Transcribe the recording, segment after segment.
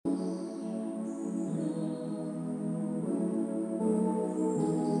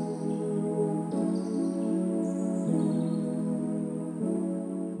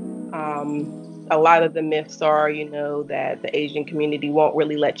A lot of the myths are, that the Asian community won't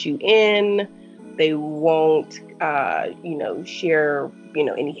really let you in. They won't, share,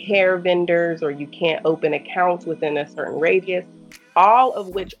 any hair vendors, or you can't open accounts within a certain radius, all of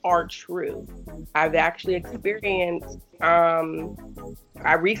which are true. I've actually experienced,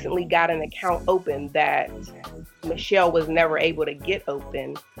 I recently got an account open that Michelle was never able to get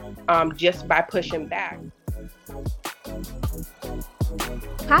open, just by pushing back.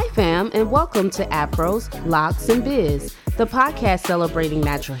 Hi, fam, and welcome to Afros, Locks, and Biz, the podcast celebrating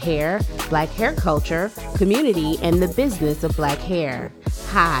natural hair, black hair culture, community, and the business of black hair.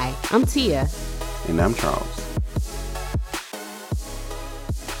 Hi, I'm Tia. And I'm Charles.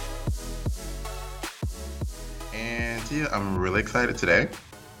 And Tia, I'm really excited today.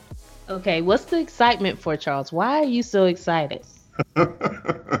 Okay, what's the excitement for, Charles? Why are you so excited?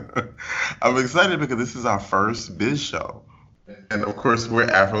 I'm excited because this is our first biz show. And of course, we're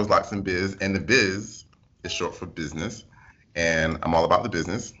Afros, Locks, and Biz, and the biz is short for business. And I'm all about the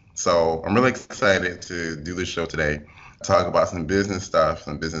business. So I'm really excited to do this show today, talk about some business stuff,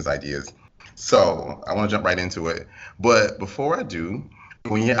 some business ideas. So I want to jump right into it. But before I do,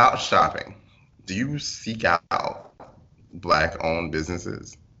 when you're out shopping, do you seek out Black-owned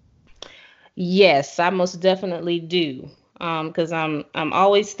businesses? Yes, I most definitely do. Because I'm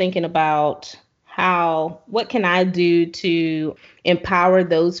always thinking about what can I do to empower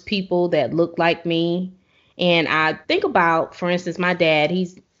those people that look like me. And I think about, for instance, my dad.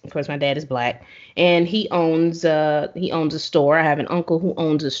 My dad is Black, and he owns a store. I have an uncle who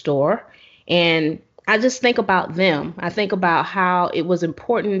owns a store, and I just think about them. I think about how it was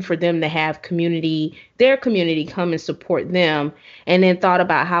important for them to have their community come and support them, and then thought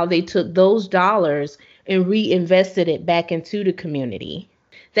about how they took those dollars and reinvested it back into the community.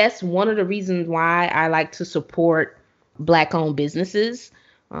 That's one of the reasons why I like to support Black-owned businesses.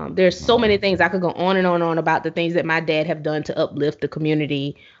 There's so many things I could go on and on and on about the things that my dad have done to uplift the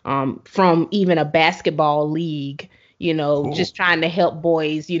community, from even a basketball league, Cool. just trying to help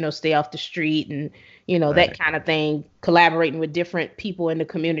boys, stay off the street and, that Right. kind of thing, collaborating with different people in the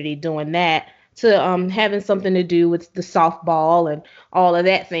community doing that, to having something to do with the softball and all of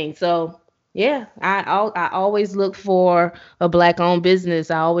that thing. So yeah, I always look for a Black-owned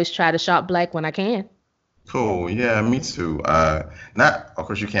business. I always try to shop Black when I can. Cool. Yeah, me too. Not, of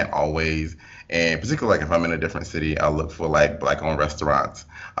course, you can't always, and particularly like if I'm in a different city, I'll look for like Black-owned restaurants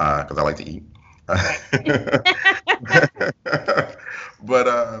because I like to eat. But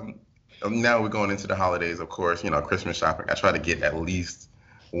now we're going into the holidays, of course, Christmas shopping. I try to get at least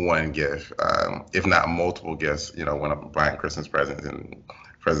one gift, if not multiple gifts, when I'm buying Christmas presents and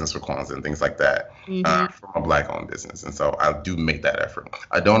presents for Kwanzaa and things like that, Hmm. from a Black-owned business. And so I do make that effort.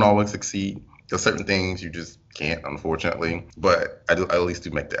 I don't always succeed. There's certain things you just can't, unfortunately, but I at least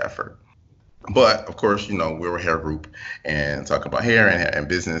do make the effort. But of course, we're a hair group and talk about hair and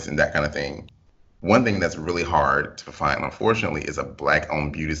business and that kind of thing. One thing that's really hard to find, unfortunately, is a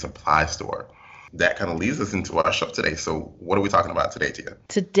Black-owned beauty supply store. That kind of leads us into our show today. So what are we talking about today, Tia?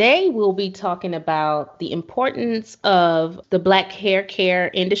 Today, we'll be talking about the importance of the Black hair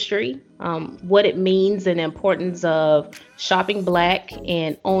care industry, what it means, and the importance of shopping Black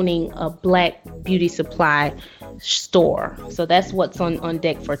and owning a Black beauty supply store. So that's what's on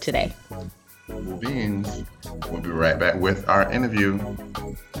deck for today. Cool beans. We'll be right back with our interview.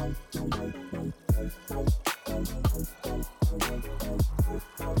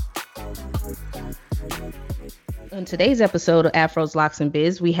 On today's episode of Afros, Locks, and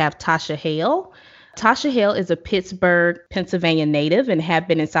Biz, we have Tasha Hale. Tasha Hale is a Pittsburgh, Pennsylvania native and have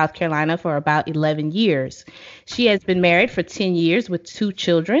been in South Carolina for about 11 years. She has been married for 10 years with 2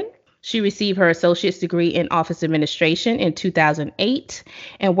 children. She received her associate's degree in office administration in 2008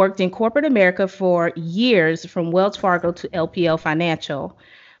 and worked in corporate America for years, from Wells Fargo to LPL Financial.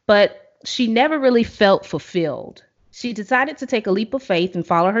 But she never really felt fulfilled. She decided to take a leap of faith and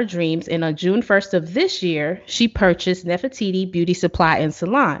follow her dreams, and on June 1st of this year, she purchased Nefertiti Beauty Supply and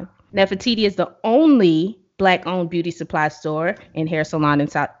Salon. Nefertiti is the only Black-owned beauty supply store and hair salon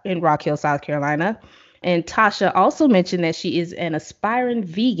in Rock Hill, South Carolina. And Tasha also mentioned that she is an aspiring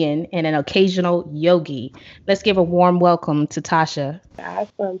vegan and an occasional yogi. Let's give a warm welcome to Tasha.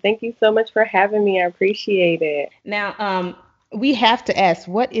 Awesome. Thank you so much for having me. I appreciate it. Now, we have to ask,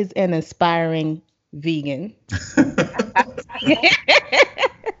 what is an aspiring vegan?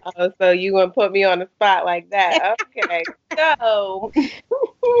 Oh, so you want to put me on the spot like that? Okay. So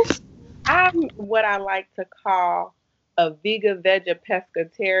I'm what I like to call a vegan, veggie,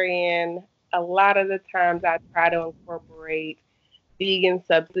 pescatarian. A lot of the times I try to incorporate vegan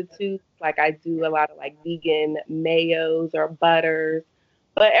substitutes. Like I do a lot of like vegan mayos or butters.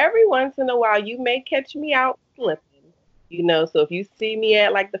 But every once in a while, you may catch me out slipping. So if you see me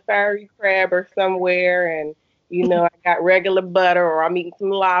at like the Fiery Crab or somewhere, and I got regular butter or I'm eating some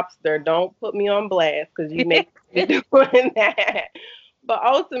lobster, don't put me on blast because you may be doing that. But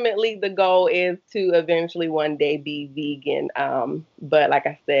ultimately, the goal is to eventually one day be vegan. But like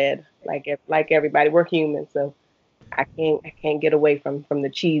I said, like everybody, we're human, so I can't get away from the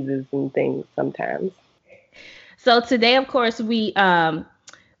cheeses and things sometimes. So today, of course, we are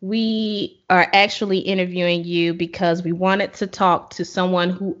actually interviewing you because we wanted to talk to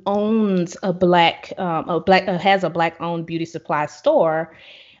someone who owns has a black owned beauty supply store.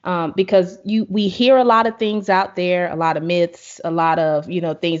 Because we hear a lot of things out there, a lot of myths, a lot of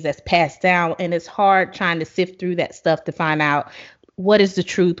things that's passed down, and it's hard trying to sift through that stuff to find out what is the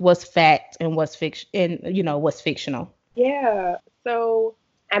truth, what's fact, and what's fiction, and what's fictional. Yeah. So,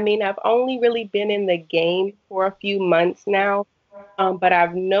 I mean, I've only really been in the game for a few months now, but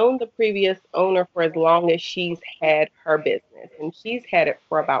I've known the previous owner for as long as she's had her business, and she's had it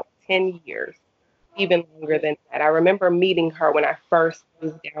for about 10 years, even longer than that. I remember meeting her when I first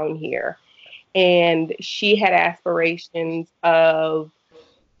moved down here, and she had aspirations of,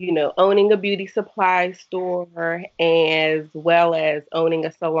 owning a beauty supply store as well as owning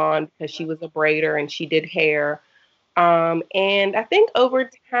a salon because she was a braider and she did hair. And I think over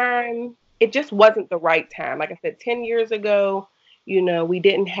time, it just wasn't the right time. Like I said, 10 years ago, we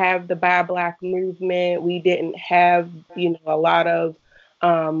didn't have the Buy Black movement. We didn't have, a lot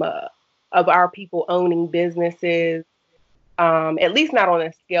um, uh, of our people owning businesses. At least not on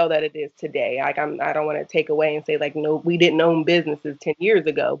a scale that it is today. Like I don't want to take away and say like no, we didn't own businesses 10 years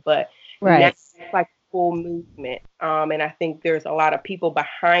ago, but now Right. it's like a full movement. And I think there's a lot of people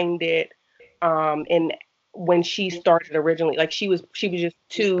behind it. And when she started originally, like she was just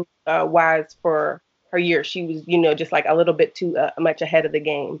too wise for her years. She was, just like a little bit too much ahead of the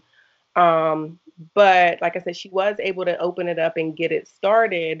game. Um, but like I said, she was able to open it up and get it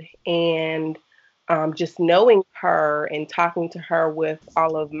started. And just knowing her and talking to her with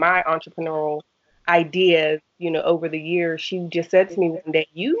all of my entrepreneurial ideas, over the years, she just said to me one day,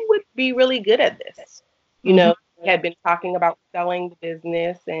 "You would be really good at this." Hmm. We had been talking about selling the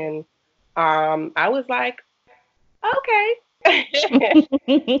business, and I was like, "Okay."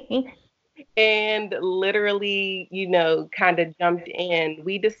 And literally, kind of jumped in.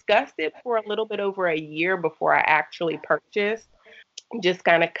 We discussed it for a little bit over a year before I actually purchased, just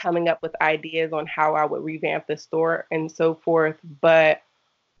kind of coming up with ideas on how I would revamp the store and so forth. But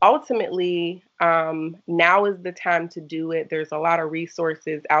ultimately, now is the time to do it. There's a lot of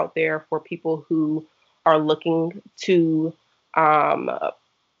resources out there for people who are looking to um,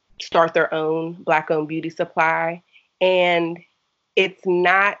 start their own Black owned beauty supply. And it's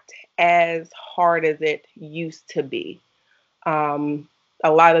not as hard as it used to be. Um,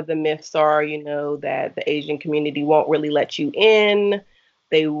 a lot of the myths are, that the Asian community won't really let you in.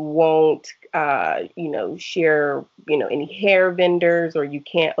 They won't, share, any hair vendors, or you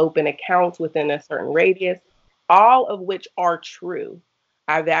can't open accounts within a certain radius, all of which are true.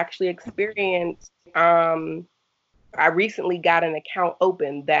 I've actually experienced, I recently got an account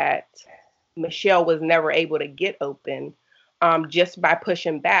open that Michelle was never able to get open, just by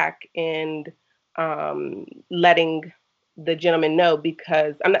pushing back and letting the gentleman know,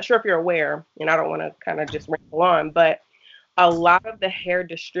 because I'm not sure if you're aware, and I don't want to kind of just ramble on, but a lot of the hair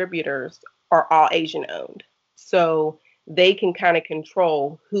distributors are all Asian owned. So they can kind of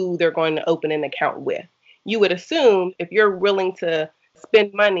control who they're going to open an account with. You would assume if you're willing to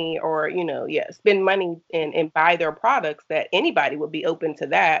spend money or, spend money and buy their products, that anybody would be open to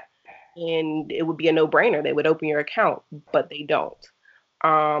that and it would be a no brainer. They would open your account, but they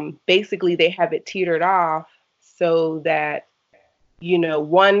don't. Basically, they have it teetered off so that,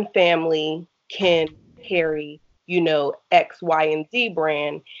 one family can carry, X, Y, and Z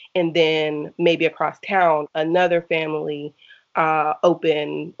brand, and then maybe across town, another family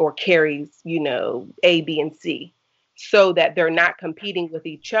open or carries, A, B, and C, so that they're not competing with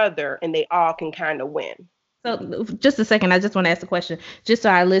each other and they all can kind of win. So just a second, I just want to ask a question, just so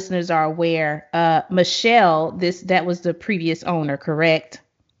our listeners are aware. Michelle, that was the previous owner, correct?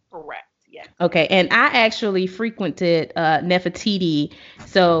 Correct. Yes. Okay, and I actually frequented Nefertiti.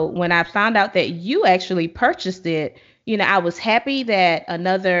 So when I found out that you actually purchased it, I was happy that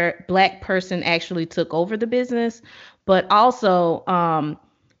another black person actually took over the business. But also,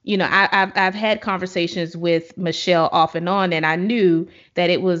 I've had conversations with Michelle off and on, and I knew that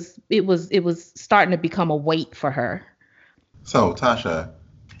it was starting to become a weight for her. So, Tasha,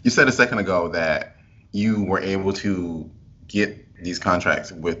 you said a second ago that you were able to get these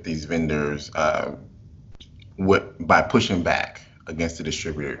contracts with these vendors by pushing back against the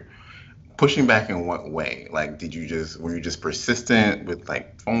distributor. Pushing back in what way? Like, were you just persistent with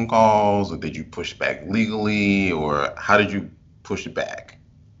like phone calls, or did you push back legally, or how did you push it back?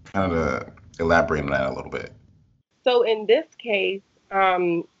 Kind of elaborate on that a little bit. So in this case,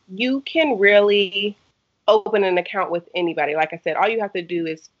 you can really open an account with anybody. Like I said, all you have to do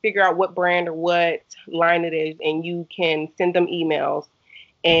is figure out what brand or what line it is, and you can send them emails.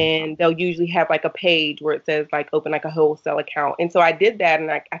 And they'll usually have like a page where it says like open like a wholesale account. And so I did that, and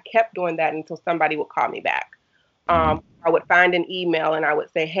I kept doing that until somebody would call me back. I would find an email and I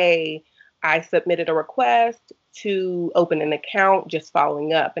would say, hey, I submitted a request to open an account, just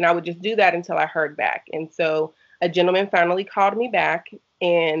following up. And I would just do that until I heard back. And so a gentleman finally called me back,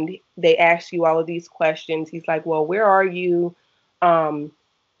 and they asked you all of these questions. He's like, well, where are you?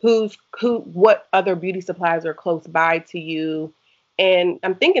 What other beauty supplies are close by to you? And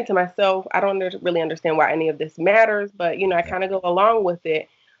I'm thinking to myself, I don't really understand why any of this matters, but, I kind of go along with it.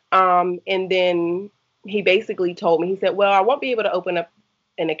 And then he basically told me, he said, well, I won't be able to open up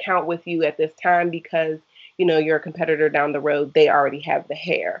an account with you at this time because, you're a competitor down the road. They already have the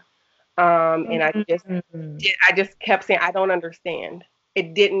hair. And I just kept saying, I don't understand.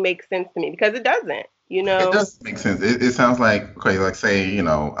 It didn't make sense to me because it doesn't, It does make sense. It sounds like, okay, like say,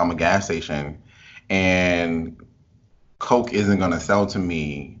 I'm a gas station and Coke isn't going to sell to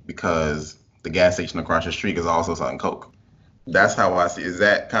me because the gas station across the street is also selling Coke. That's how I see. Is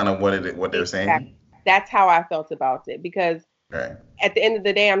that kind of what they're saying? That's how I felt about it, because at the end of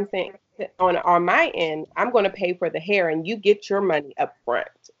the day, I'm saying on my end, I'm going to pay for the hair and you get your money up front,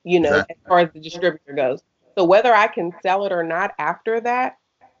 as far as the distributor goes. So whether I can sell it or not after that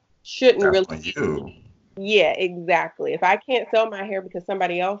shouldn't That's really. on you. Yeah, exactly. If I can't sell my hair because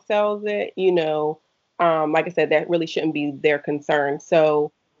somebody else sells it, like I said, that really shouldn't be their concern.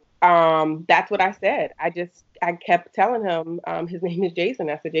 So that's what I said. I kept telling him, his name is Jason.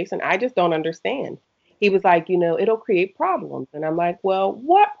 I said, Jason, I just don't understand. He was like, it'll create problems. And I'm like, well,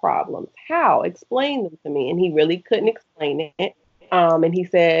 what problems? How? Explain them to me. And he really couldn't explain it. And he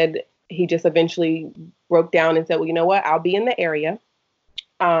said, he just eventually broke down and said, well, you know what? I'll be in the area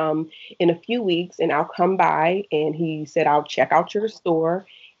in a few weeks and I'll come by. And he said, I'll check out your store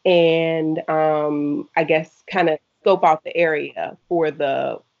and I guess kind of scope out the area for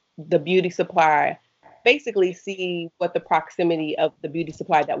the beauty supply, basically see what the proximity of the beauty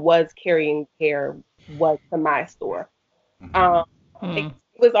supply that was carrying hair was to my store. It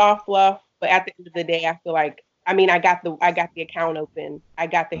was all fluff, but at the end of the day, I feel like, I got the account open. I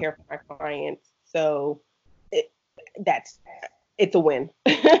got the hair for my clients. So it's a win.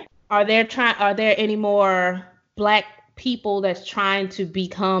 Are there any more Black people that's trying to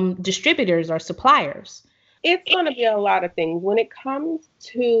become distributors or suppliers? It's going to be a lot of things. When it comes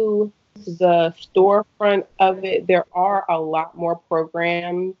to the storefront of it, there are a lot more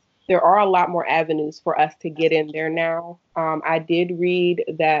programs. There are a lot more avenues for us to get in there now. I did read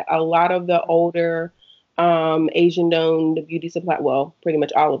that a lot of the older Asian-owned beauty supply, well, pretty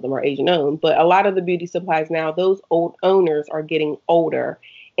much all of them are Asian-owned, but a lot of the beauty supplies now, those old owners are getting older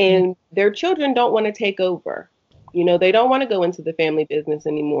and their children don't want to take over. They don't want to go into the family business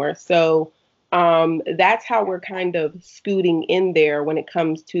anymore. So that's how we're kind of scooting in there when it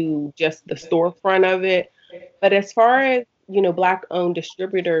comes to just the storefront of it. But as far as, Black owned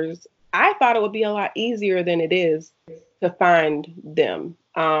distributors, I thought it would be a lot easier than it is to find them.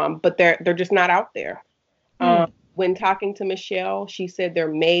 But they're just not out there. When talking to Michelle, she said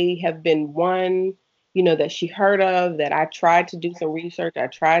there may have been one, that she heard of that I tried to do some research. I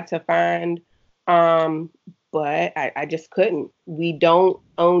tried to find, but I just couldn't. We don't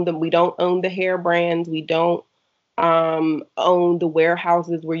own them. We don't own the hair brands. We don't own the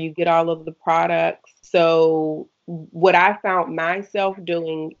warehouses where you get all of the products. So what I found myself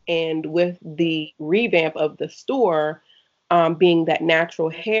doing, and with the revamp of the store, being that natural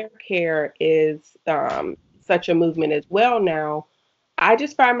hair care is such a movement as well now, I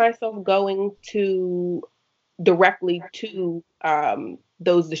just find myself going directly to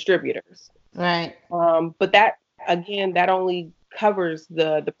those distributors. Right. But that, again, that only covers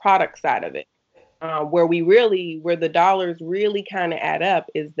the product side of it. Where the dollars really kind of add up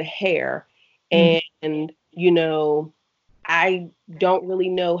is the hair. And, I don't really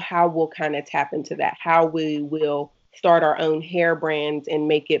know how we'll kind of tap into that, how we will start our own hair brands and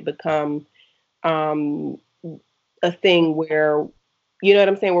make it become a thing where, you know what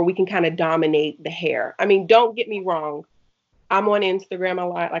I'm saying, where we can kind of dominate the hair. Don't get me wrong. I'm on Instagram a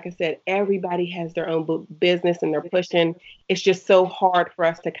lot. Like I said, everybody has their own business and they're pushing. It's just so hard for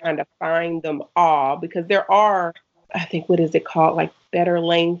us to kind of find them all because there are, I think, what is it called? Like better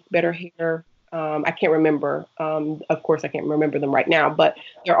length, better hair. I can't remember. Of course, I can't remember them right now, but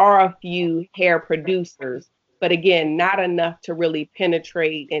there are a few hair producers. But again, not enough to really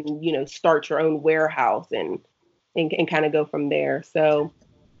penetrate and start your own warehouse and kind of go from there. So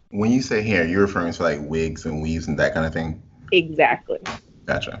When you say hair, you're referring to like wigs and weaves and that kind of thing? exactly,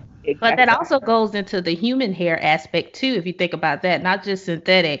 Gotcha. But that exactly. also goes into the human hair aspect too, if you think about that, not just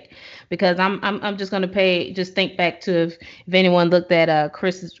synthetic. Because I'm just gonna just think back to if anyone looked at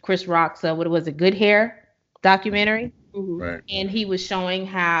Chris Rock's what was it, Good Hair documentary, Hmm. Right. and he was showing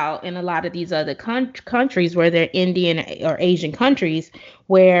how in a lot of these other countries where they're Indian or Asian countries,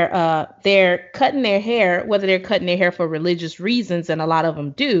 where they're cutting their hair, whether they're cutting their hair for religious reasons, and a lot of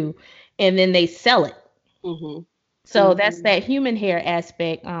them do, and then they sell it. Hmm. So that's that human hair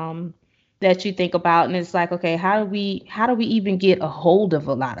aspect that you think about, and it's like, okay, how do we even get a hold of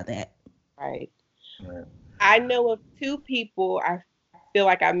a lot of that? Right. Right. I know of two people I feel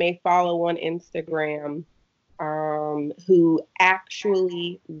like I may follow on Instagram who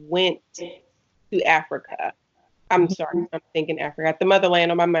actually went to Africa. I'm sorry, Mhm. I'm thinking Africa. Got the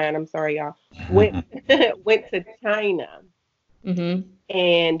motherland on my mind. I'm sorry, y'all. Went went to China Mhm.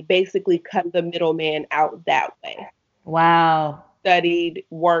 and basically cut the middleman out that way. Wow. Studied,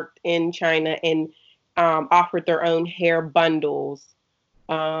 worked in China, and offered their own hair bundles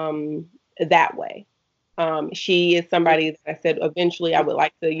um, that way. She is somebody that I said eventually I would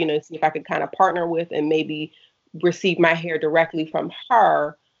like to, see if I could kind of partner with and maybe receive my hair directly from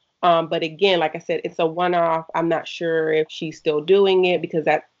her. But again, like I said, it's a one-off. I'm not sure if she's still doing it because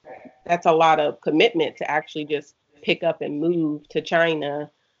that's a lot of commitment to actually just pick up and move to China,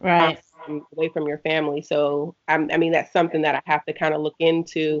 um, Right. away from your family. So I mean, that's something that I have to kind of look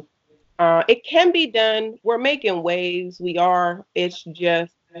into. It can be done. We're making waves. We are. It's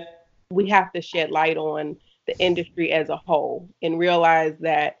just we have to shed light on the industry as a whole and realize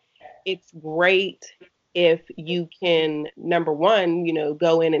that it's great if you can, number one,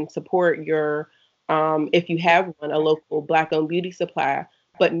 go in and support your, if you have one, a local Black owned beauty supply,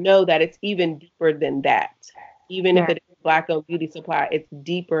 but know that it's even deeper than that. Even if Right. it is Black owned beauty supply, it's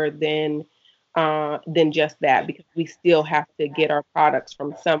deeper than just that because we still have to get our products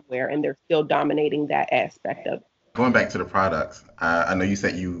from somewhere and they're still dominating that aspect of it. Going back to the products, I know you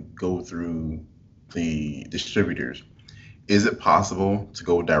said you go through the distributors. Is it possible to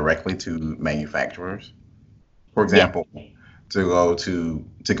go directly to manufacturers? For Yeah. example,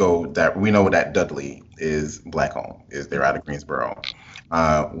 to go that we know that Dudley is black owned, is they're out of Greensboro.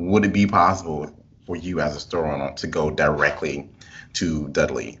 Would it be possible for you as a store owner to go directly to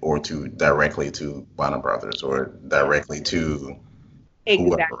Dudley or to directly to Warner Brothers or directly to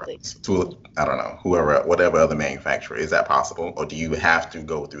whoever Exactly. else, to I don't know, whoever, whatever other manufacturer? Is that possible, or do you have to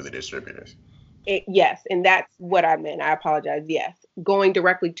go through the distributors? Yes, and that's what I meant. I apologize. Yes, going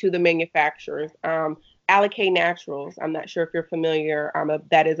directly to the manufacturers. Allocate Naturals. I'm not sure if you're familiar.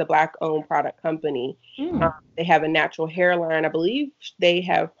 That is a Black-owned product company. Mm. They have a natural hairline. I believe they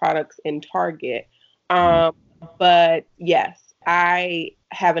have products in Target. Mhm. Um, but yes, I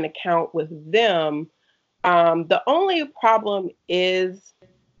have an account with them. The only problem is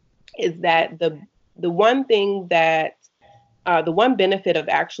that the one thing that the one benefit of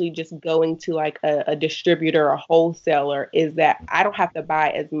actually just going to like a distributor or wholesaler is that I don't have to buy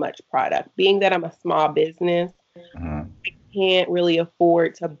as much product. Being that I'm a small business, Mhm. can't really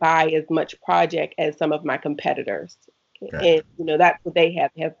afford to buy as much project as some of my competitors. Gotcha. And that's what they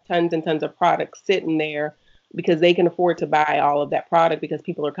have. They have tons and tons of products sitting there because they can afford to buy all of that product because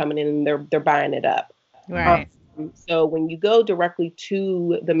people are coming in and they're buying it up. Um, Mhm. Right. so when you go directly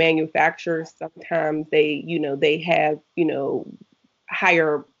to the manufacturers, sometimes they have,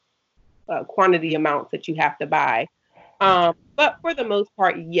 higher quantity amounts that you have to buy. But for the most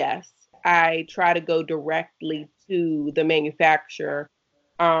part, yes, I try to go directly to the manufacturer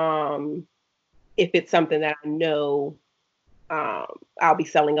um, if it's something that I know um, I'll be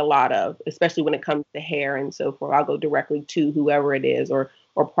selling a lot of, especially when it comes to hair and so forth. I'll go directly to whoever it is or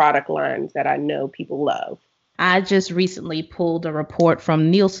product lines that I know people love. I just recently pulled a report from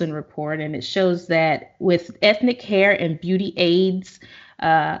Nielsen Report, and it shows that with ethnic hair and beauty aids,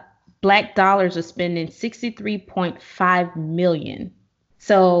 uh, Black dollars are spending 63.5 million.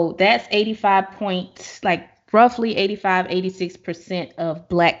 So that's 85 point, like roughly 85, 86% of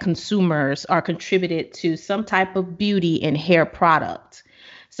Black consumers are contributed to some type of beauty and hair product.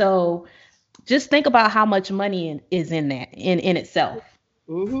 So just think about how much money is in that in itself.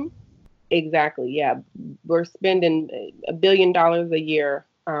 Hmm. Exactly. Yeah, we're spending $1 billion a year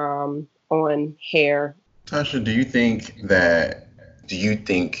on hair. Tasha, do you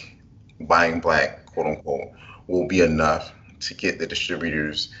think buying black, quote unquote, will be enough to get the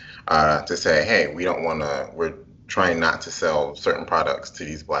distributors to say, hey, we're trying not to sell certain products to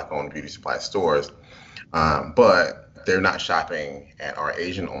these Black-owned beauty supply stores, but they're not shopping at our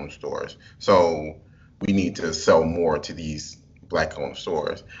Asian-owned stores. So we need to sell more to these Black-owned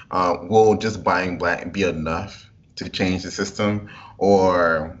stores. Will just buying Black be enough to change the system,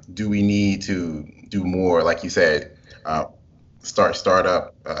 or do we need to do more, like you said, start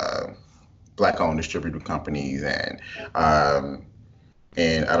up Black-owned distributor companies and I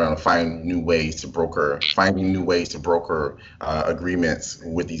don't know, finding new ways to broker agreements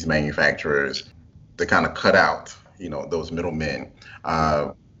with these manufacturers to kind of cut out, those middlemen.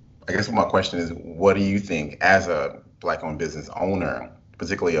 I guess my question is, what do you think as a Black-owned business owner,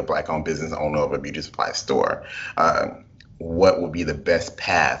 particularly a Black-owned business owner of a beauty supply store, what would be the best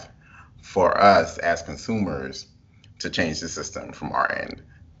path for us as consumers to change the system from our end?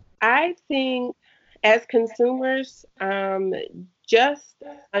 I think as consumers, just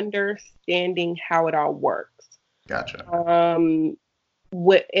understanding how it all works. Gotcha.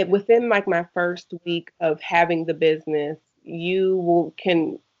 Within like my first week of having the business,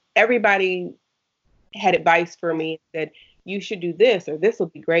 everybody had advice for me, said, you should do this, or this will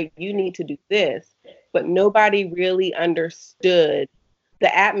be great. You need to do this. But nobody really understood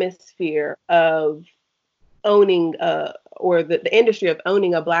the atmosphere of owning or the industry of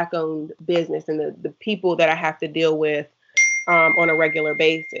owning a Black-owned business and the people that I have to deal with on a regular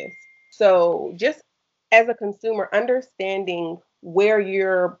basis. So just as a consumer, understanding where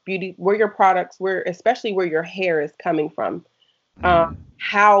your products, especially where your hair is coming from,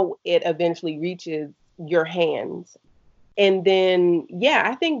 how it eventually reaches your hands. And then,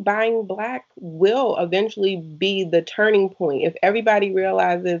 I think buying Black will eventually be the turning point. If everybody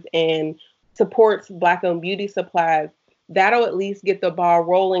realizes and supports Black-owned beauty supplies, that'll at least get the ball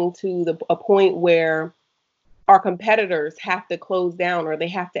rolling to a point where our competitors have to close down, or they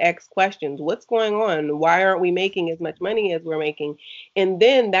have to ask questions. What's going on? Why aren't we making as much money as we're making? And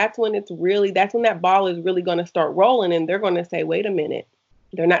then that's when that ball is really going to start rolling, and they're going to say, wait a minute,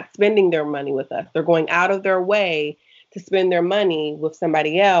 they're not spending their money with us. They're going out of their way to spend their money with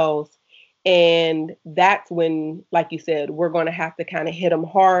somebody else. And that's when, like you said, we're going to have to kind of hit them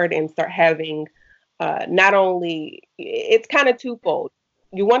hard and start having not only, it's kind of twofold.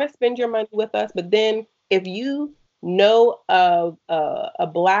 You want to spend your money with us, but then if you know of a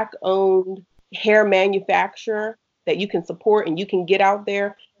Black-owned hair manufacturer that you can support and you can get out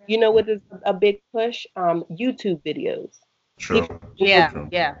there, what is a big push? YouTube videos. True.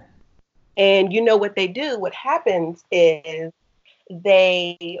 Yeah. And what they do, what happens is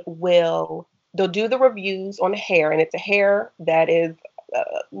they'll do the reviews on the hair, and it's a hair that is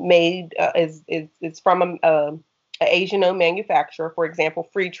made is from an Asian-owned manufacturer. For example,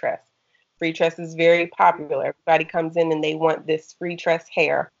 Freetress. Freetress is very popular. Everybody comes in and they want this Freetress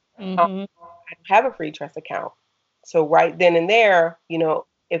hair. Mm-hmm. I don't have a Freetress account, so right then and there,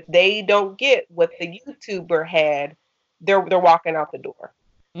 if they don't get what the YouTuber had, they're walking out the door.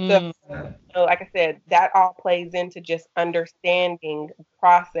 So, like I said, that all plays into just understanding the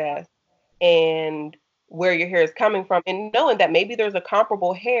process and where your hair is coming from, and knowing that maybe there's a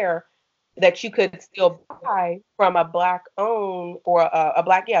comparable hair that you could still buy from a Black-owned or a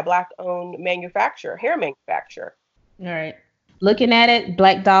Black-owned hair manufacturer. All right. Looking at it,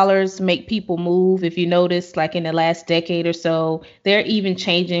 Black dollars make people move. If you notice, like in the last decade or so, they're even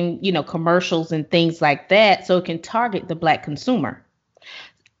changing, commercials and things like that, so it can target the Black consumer.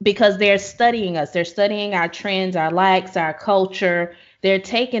 Because they're studying us. They're studying our trends, our likes, our culture. They're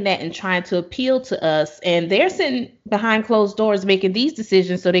taking that and trying to appeal to us. And they're sitting behind closed doors making these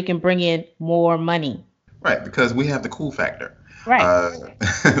decisions so they can bring in more money. Right, because we have the cool factor. Right.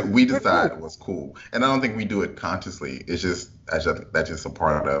 We decide what's cool. And I don't think we do it consciously. It's just that's just a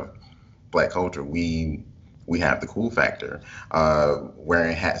part of Black culture. We have the cool factor.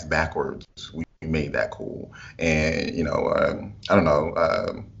 Wearing hats backwards, we made that cool. And I don't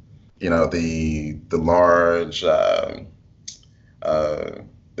know, the large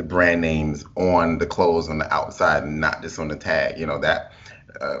the brand names on the clothes on the outside, not just on the tag, that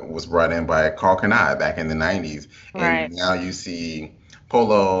was brought in by Karl Kani back in the 90s. And right. Now you see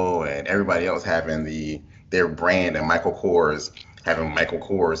Polo and everybody else having their brand, and Michael Kors having Michael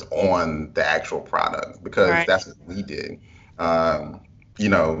Kors on the actual product, because that's what we did. That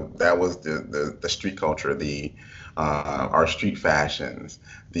was the street culture, our street fashions,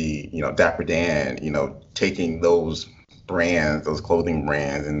 Dapper Dan, taking those brands, those clothing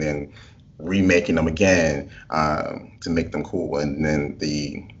brands, and then remaking them again to make them cool. And then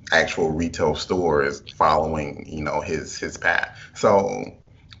the actual retail stores following, his path. So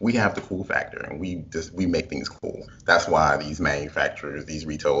we have the cool factor, and we make things cool. That's why these manufacturers, these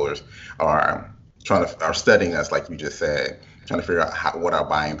retailers are studying us, like you just said, trying to figure out what our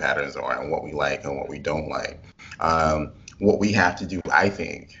buying patterns are and what we like and what we don't like. What we have to do, I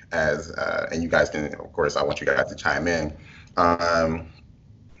think, and you guys can, of course, I want you guys to chime in.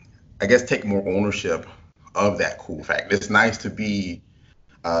 I guess take more ownership of that cool factor. It's nice to be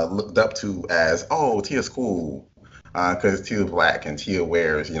looked up to as, oh, Tia's cool, because Tia's black and Tia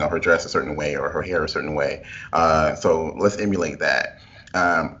wears, her dress a certain way or her hair a certain way. So let's emulate that.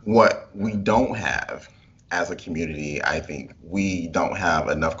 What we don't have as a community, I think we don't have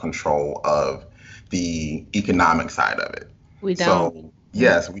enough control of the economic side of it. We don't. So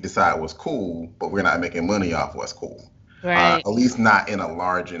yes, we decide what's cool, but we're not making money off what's cool. Right. At least not in a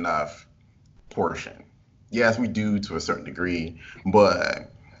large enough portion. Yes, we do to a certain degree,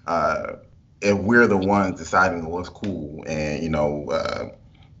 but if we're the ones deciding what's cool and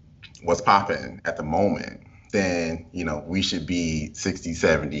what's popping at the moment, then we should be 60,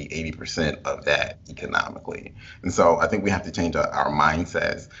 70, 80% of that economically. And so I think we have to change our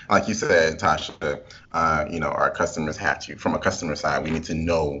mindsets. Like you said, Tasha, our customers have to, from a customer side, we need to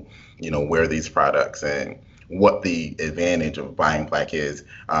know where these products and what the advantage of buying black is.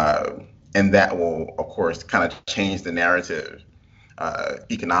 And that will, of course, kind of change the narrative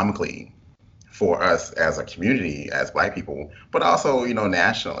economically for us as a community, as black people, but also,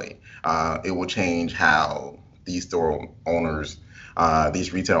 nationally. It will change how these store owners,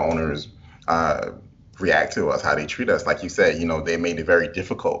 these retail owners react to us, how they treat us. Like you said, they made it very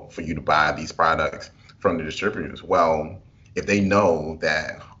difficult for you to buy these products from the distributors. Well, if they know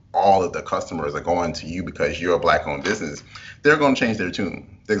that all of the customers are going to you because you're a black-owned business, they're going to change their tune.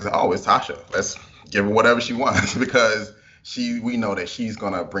 They're going to say, oh, it's Tasha. Let's give her whatever she wants because we know that she's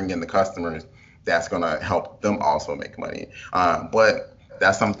going to bring in the customers that's going to help them also make money. But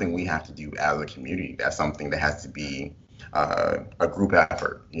that's something we have to do as a community. That's something that has to be a group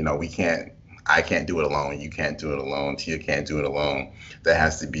effort. I can't do it alone. You can't do it alone. Tia can't do it alone. There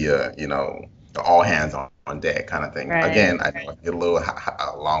has to be a all hands on deck kind of thing. Right. Again, I know I get a little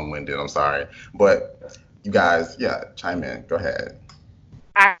long-winded. I'm sorry. But you guys, chime in. Go ahead.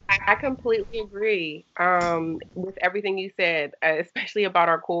 I completely agree with everything you said, especially about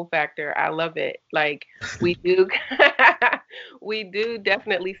our cool factor. I love it. Like we do, we do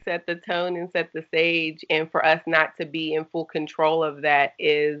definitely set the tone and set the stage. And for us not to be in full control of that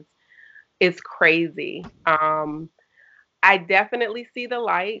is crazy. I definitely see the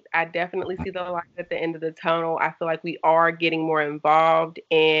light. I definitely see the light at the end of the tunnel. I feel like we are getting more involved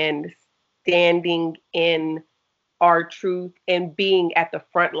and standing in our truth and being at the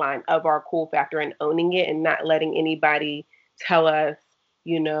front line of our cool factor and owning it and not letting anybody tell us,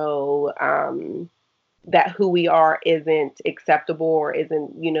 that who we are isn't acceptable or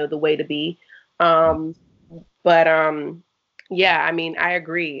isn't, the way to be. But I mean, I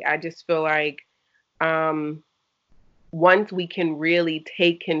agree. I just feel like once we can really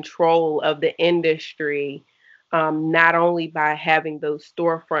take control of the industry, not only by having those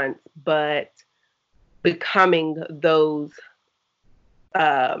storefronts, but becoming those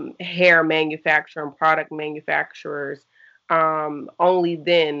hair manufacturer and product manufacturers, only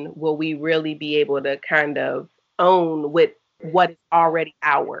then will we really be able to kind of own with what is already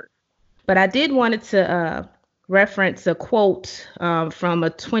ours. But I did wanted to reference a quote from a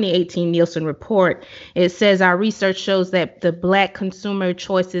 2018 Nielsen report. It says our research shows that the black consumer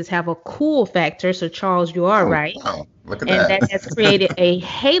choices have a cool factor. So Charles, you are right. Wow. Look at and that has created a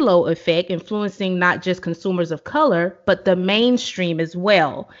halo effect, influencing not just consumers of color, but the mainstream as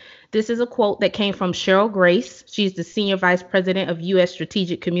well. This is a quote that came from Cheryl Grace. She's the Senior Vice President of U.S.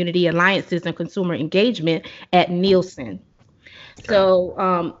 Strategic Community Alliances and Consumer Engagement at Nielsen. Okay.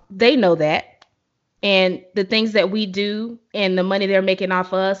 So they know that. And the things that we do and the money they're making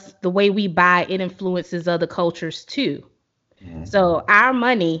off us, the way we buy, it influences other cultures too. Mm-hmm. So our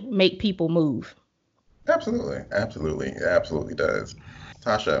money make people move. Absolutely. It absolutely does.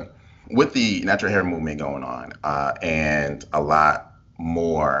 Tasha, with the natural hair movement going on and a lot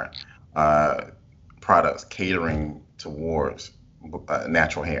more products catering towards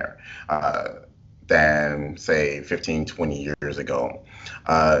natural hair than, say, 15, 20 years ago,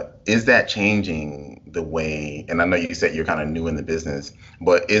 is that changing the way, and I know you said you're kind of new in the business,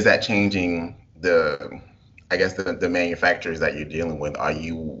 but is that changing the manufacturers that you're dealing with? Are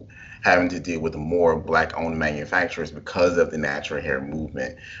you having to deal with more black-owned manufacturers because of the natural hair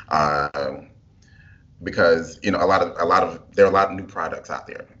movement? Because there are a lot of new products out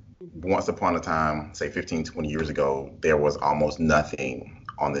there. Once upon a time, say 15, 20 years ago, there was almost nothing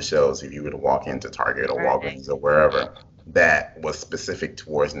on the shelves if you were to walk into Target or Walgreens or wherever. that was specific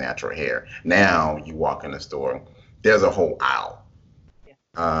towards natural hair. Now you walk in the store, there's a whole aisle.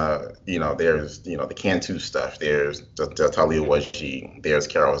 There's, the Cantu stuff. There's the Talia Waji. There's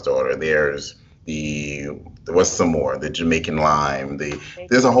Carol's Daughter. There's what's some more? The Jamaican Lime.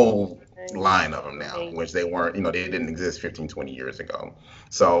 There's a whole line of them now, which they weren't, they didn't exist 15, 20 years ago.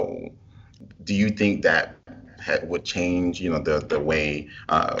 So do you think that would change, the way,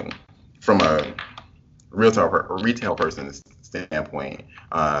 from a retail person's standpoint,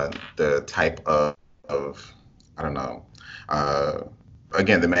 the type of I don't know,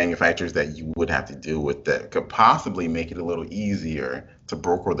 again, the manufacturers that you would have to deal with that could possibly make it a little easier to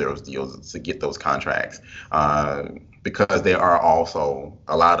broker those deals, to get those contracts, because they are also,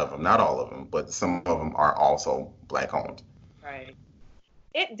 a lot of them, not all of them, but some of them are also Black owned. Right.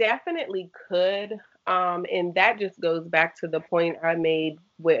 It definitely could. And that just goes back to the point I made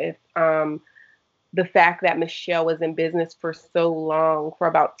with the fact that Michelle was in business for so long, for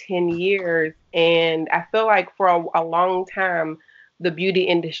about 10 years. And I feel like for a long time, the beauty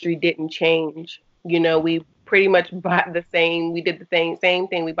industry didn't change. We pretty much bought the same. We did the same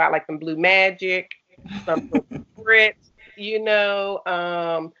thing. We bought like some Blue Magic, some Brit,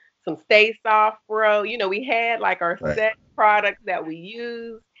 some Stay Soft Bro. We had like our set products that we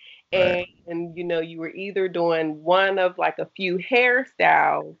used. And you were either doing one of like a few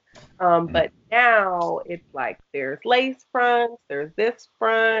hairstyles, but now it's like there's lace fronts, there's this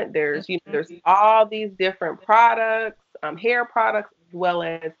front, there's all these different products, hair products, as well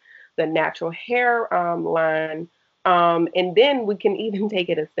as the natural hair line. And then we can even take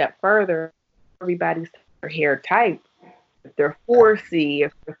it a step further. Everybody's hair type, if they're 4C,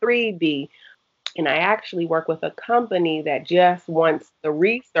 if they're 3B. And I actually work with a company that just wants the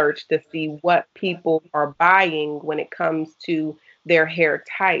research to see what people are buying when it comes to their hair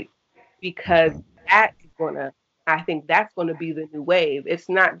type, because I think that's going to be the new wave. It's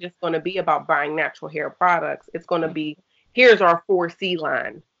not just going to be about buying natural hair products. It's going to be, here's our 4C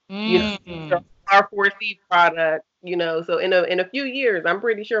line, our 4C product, so in a few years, I'm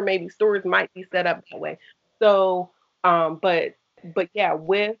pretty sure maybe stores might be set up that way. So, but yeah,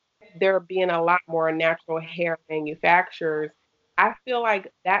 with there being a lot more natural hair manufacturers, I feel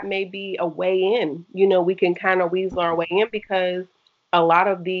like that may be a way in. We can kind of weasel our way in, because a lot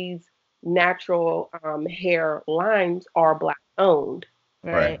of these natural hair lines are Black owned.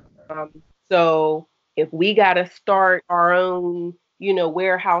 Right. So if we got to start our own,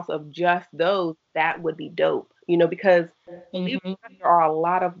 warehouse of just those, that would be dope. Because there are a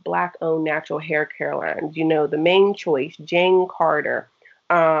lot of Black owned natural hair care lines. The Main Choice, Jane Carter,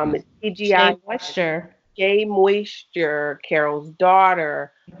 TGI Moisture, J Moisture, Carol's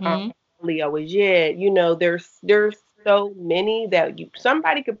Daughter, Leo Wajid. There's so many that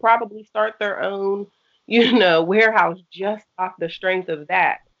somebody could probably start their own, warehouse just off the strength of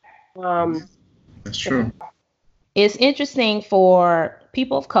that. That's true. It's interesting for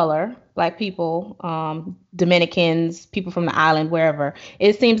people of color, Black people, Dominicans, people from the island, wherever.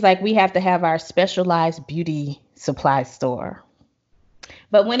 It seems like we have to have our specialized beauty supply store.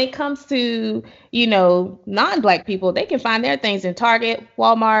 But when it comes to, non-Black people, they can find their things in Target,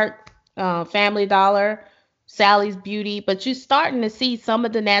 Walmart, Family Dollar, Sally's Beauty. But you're starting to see some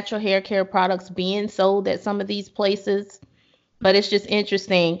of the natural hair care products being sold at some of these places. But it's just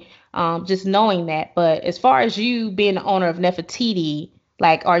interesting, just knowing that. But as far as you being the owner of Nefertiti,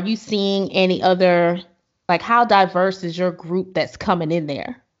 like, are you seeing any other, like, how diverse is your group that's coming in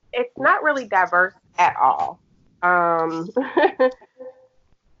there? It's not really diverse at all.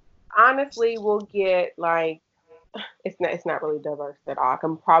 Honestly, we'll get like, it's not really diverse at all. I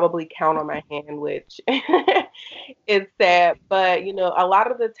can probably count on my hand, which is sad. But a lot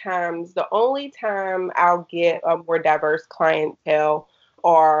of the times, the only time I'll get a more diverse clientele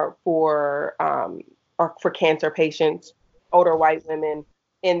are for cancer patients, older white women,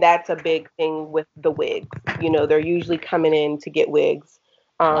 and that's a big thing with the wigs. They're usually coming in to get wigs.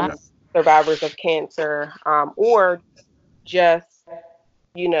 Survivors of cancer, or just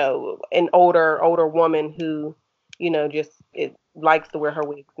an older woman who just likes to wear her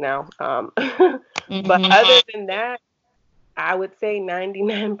wigs now. But other than that, I would say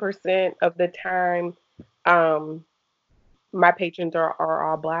 99% of the time, my patrons are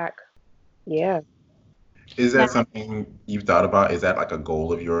all Black. Yeah. Is that something you've thought about? Is that like a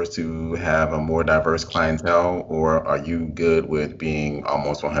goal of yours, to have a more diverse clientele, or are you good with being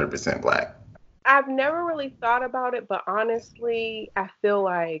almost 100% Black? I've never really thought about it, but honestly, I feel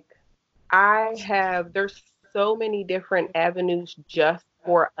like there's so many different avenues just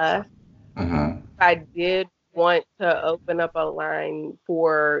for us. I did want to open up a line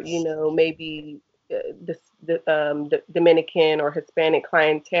for, maybe the Dominican or Hispanic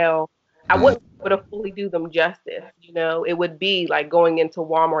clientele, I wouldn't be able to fully do them justice. It would be like going into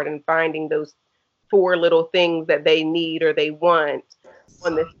Walmart and finding those four little things that they need or they want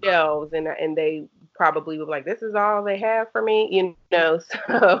on the shelves, and they probably would be like, this is all they have for me.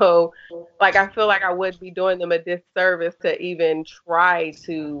 So like I feel like I would be doing them a disservice to even try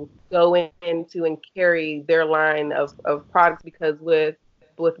to go into and carry their line of products, because with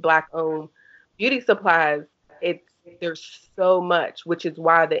Black owned beauty supplies, there's so much, which is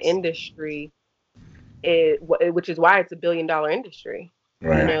why the industry which is why it's $1 billion industry.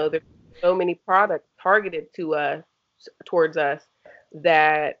 Right. There's so many products targeted towards us,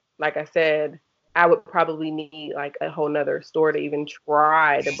 that, like I said, I would probably need like a whole nother store to even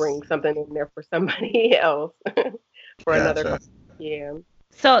try to bring something in there for somebody else. For another. Yeah.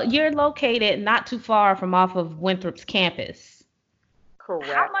 So you're located not too far from off of Winthrop's campus. Correct.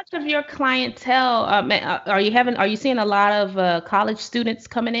 How much of your clientele are you seeing a lot of college students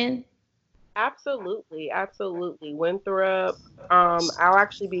coming in? Absolutely. Winthrop. I'll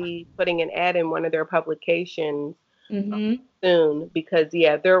actually be putting an ad in one of their publications soon, because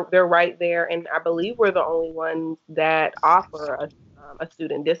they're right there, and I believe we're the only ones that offer a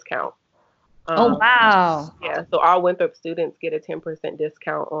student discount. Oh wow! Yeah, so all Winthrop students get a 10%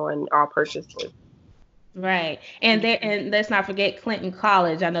 discount on all purchases. Right, and let's not forget Clinton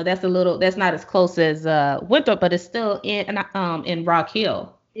College. I know that's not as close as Winthrop, but it's still in Rock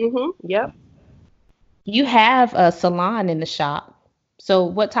Hill. Yep. You have a salon in the shop. So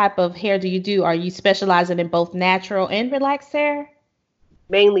what type of hair do you do? Are you specializing in both natural and relaxed hair?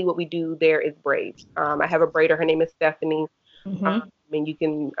 Mainly what we do there is braids. I have a braider. Her name is Stephanie. And you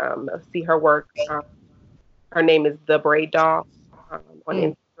can see her work. Her name is The Braid Doll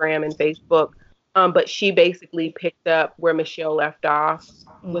on Instagram and Facebook. But she basically picked up where Michelle left off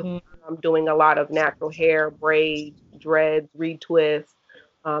with doing a lot of natural hair, braids, dreads, retwists.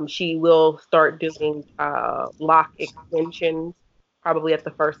 She will start doing lock extensions probably at the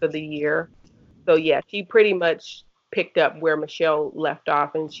first of the year. So yeah, she pretty much picked up where Michelle left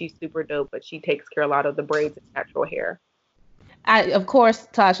off, and she's super dope, but she takes care of a lot of the braids and natural hair. Of course,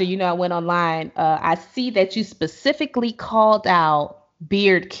 Tasha, I went online. I see that you specifically called out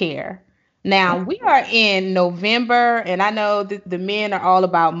beard care. Now, we are in November, and I know that the men are all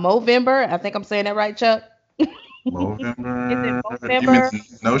about Movember. I think I'm saying that right, Chuck? Movember? Is it Movember? You mean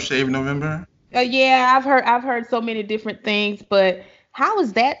No Shave November? Yeah, I've heard so many different things, but how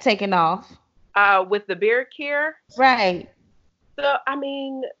is that taking off? With the beard care? Right. So, I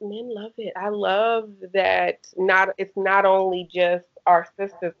mean, men love it. I love that it's not only just our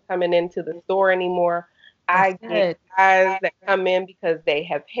sisters coming into the store anymore. I get guys that come in because they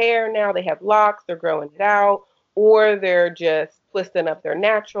have hair now, they have locks, they're growing it out, or they're just twisting up their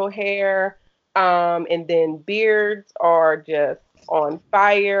natural hair. And then beards are just on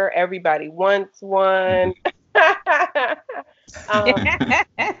fire. Everybody wants one.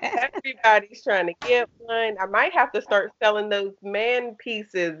 Everybody's trying to get one. I might have to start selling those man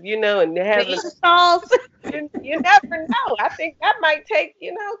pieces, and having you never know. I think that might take,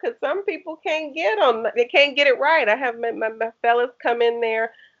 because some people can't get them. They can't get it right. I have my fellas come in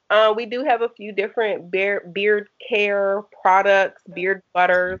there. We do have a few different beard care products. Beard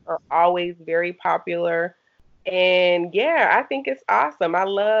butters are always very popular. And yeah, I think it's awesome. I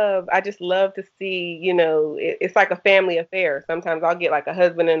just love to see, it's like a family affair. Sometimes I'll get like a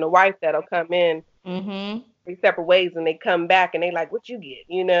husband and a wife that'll come in three separate ways, and they come back and they like, what you get,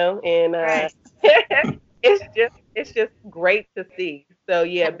 and it's just great to see. So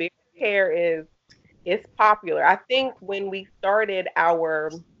yeah, beard care it's popular. I think when we started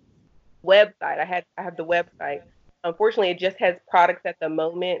our website, I have the website. Unfortunately, it just has products at the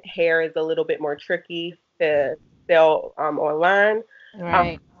moment. Hair is a little bit more tricky to sell online.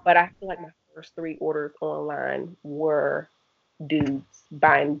 Right. But I feel like my first 3 orders online were dudes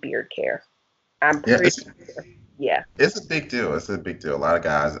buying beard care. I'm pretty sure. Yeah. It's a big deal. A lot of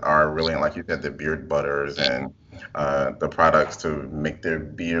guys are really, like you said, the beard butters and the products to make their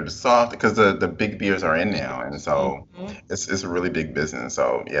beard soft, because the big beards are in now, and so it's a really big business.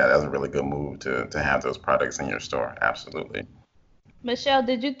 So yeah, that's a really good move to have those products in your store. Absolutely. Michelle,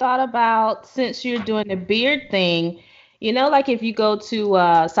 did you thought about, since you're doing the beard thing, like if you go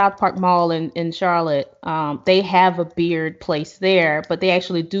to South Park Mall in Charlotte, they have a beard place there, but they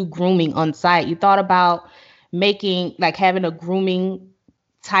actually do grooming on site. You thought about having a grooming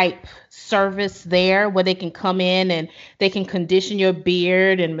type service there where they can come in and they can condition your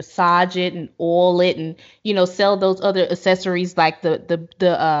beard and massage it and oil it and sell those other accessories like the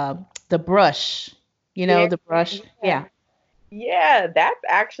brush, the brush. Yeah. Yeah, that's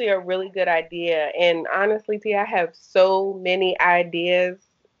actually a really good idea. And honestly, T, I have so many ideas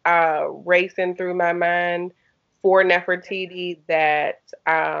racing through my mind for Nefertiti that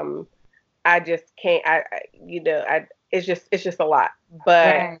I just can't. It's just a lot.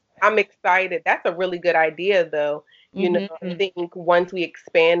 But Right. I'm excited. That's a really good idea, though. I Mm-hmm. think once we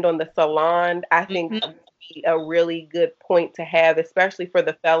expand on the salon, I think that Mm-hmm. would be a really good point to have, especially for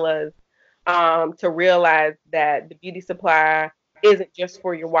the fellas, to realize that the beauty supply isn't just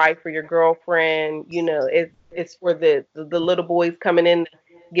for your wife or your girlfriend. It's for the little boys coming in to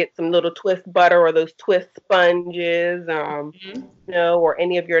get some little twist butter or those twist sponges. Or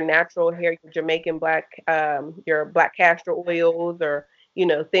any of your natural hair, your Jamaican your black castor oils, or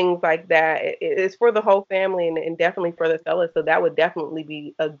things like that. It's for the whole family, and definitely for the fellas. So that would definitely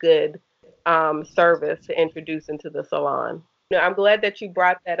be a good service to introduce into the salon. I'm glad that you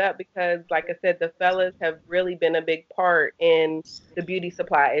brought that up because, like I said, the fellas have really been a big part in the beauty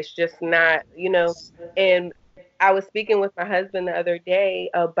supply. It's just not, and I was speaking with my husband the other day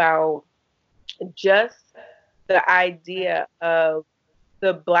about just the idea of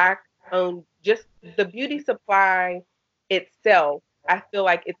the black owned, just the beauty supply itself. I feel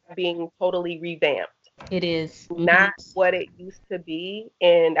like it's being totally revamped, It is. Mm-hmm. not what it used to be.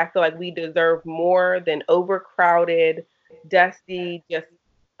 And I feel like we deserve more than overcrowded, dusty, just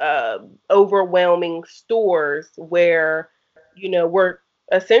overwhelming stores where, we're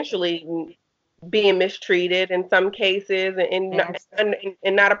essentially being mistreated in some cases, Yes.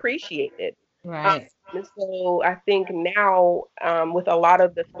 and not appreciated. Um, Right. and so I think now, with a lot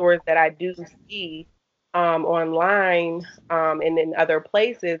of the stores that I do see online, and in other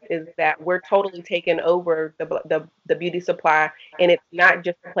places, is that we're totally taking over the beauty supply, and it's not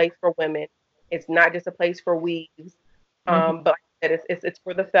just a place for women. It's not just a place for weaves, Mm-hmm. but like I said, it's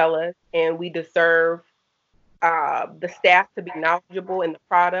for the fellas, and we deserve the staff to be knowledgeable in the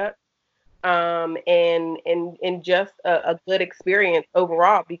product, and just a good experience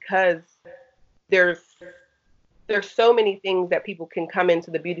overall, because there's there's so many things that people can come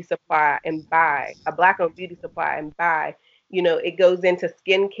into the beauty supply and buy, a black owned beauty supply, and buy. It goes into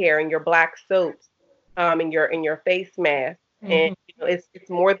skincare and your black soaps, and your face mask, and Mm-hmm. it's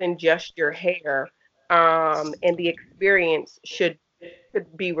more than just your hair, and the experience should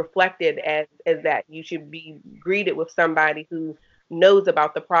be reflected as that. You should be greeted with somebody who knows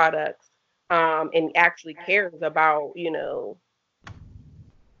about the products, and actually cares about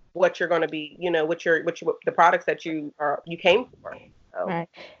what you're going to be, what the products that you came for. So Right.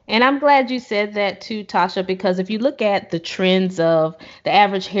 And I'm glad you said that too, Tasha, because if you look at the trends of the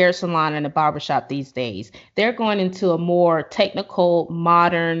average hair salon and a barbershop these days, they're going into a more technical,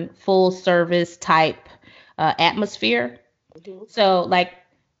 modern, full service type atmosphere. mhm. So, like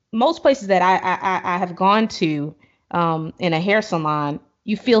most places that I have gone to in a hair salon,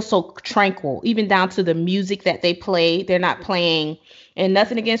 you feel so tranquil, even down to the music that they play. They're not playing, and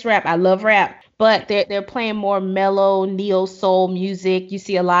nothing against rap. I love rap, but they're playing more mellow neo soul music. You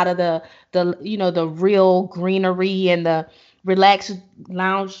see a lot of the real greenery and the relaxed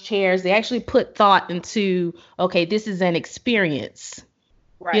lounge chairs. They actually put thought into, okay, this is an experience.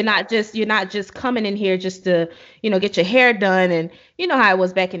 You're Right. not just you're not just coming in here just to, get your hair done, and you know how it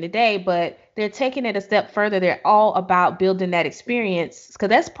was back in the day, but they're taking it a step further. They're all about building that experience because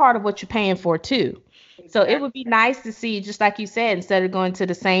that's part of what you're paying for too. So it Exactly. would be nice to see, just like you said, instead of going to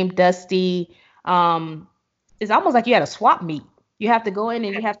the same dusty, um, it's almost like you had a swap meet. You have to go in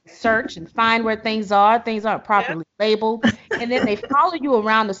and you have to search and find where things are. Things aren't Yeah. properly labeled. And then they follow you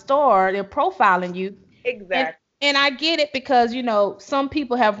around the store. They're profiling you. And Exactly. and I get it because some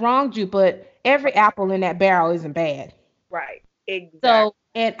people have wronged you, but every Right. apple in that barrel isn't bad. Right. Exactly. So,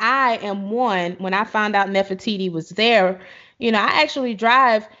 and I am one. When I found out Nefertiti was there, I actually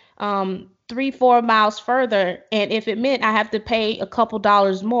drive 3, 4 miles further, and if it meant I have to pay a couple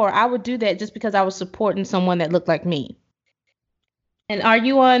dollars more, I would do that just because I was supporting someone that looked like me. And are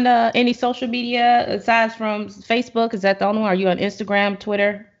you on any social media aside from Facebook? Is that the only one? Are you on Instagram,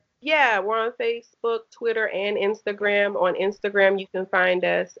 Twitter? Yeah, we're on Facebook, Twitter, and Instagram. On Instagram, you can find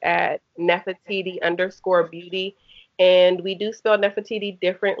us at Nefertiti_beauty. And we do spell Nefertiti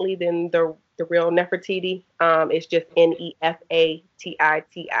differently than the real Nefertiti. It's just Nefatiti.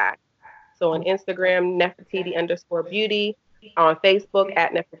 So on Instagram, Nefertiti_beauty. On Facebook,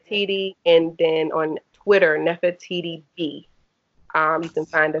 at Nefertiti. And then on Twitter, NefertitiB. You can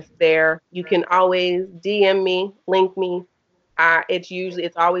find us there. You can always DM me, link me.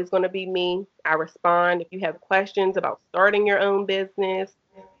 It's always going to be me. I respond if you have questions about starting your own business,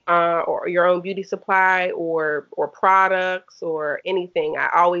 or your own beauty supply, or products or anything. I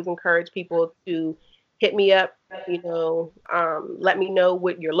always encourage people to hit me up, let me know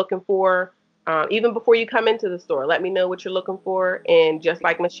what you're looking for. Even before you come into the store, let me know what you're looking for. And just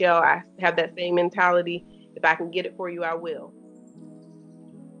like Michelle, I have that same mentality. If I can get it for you, I will.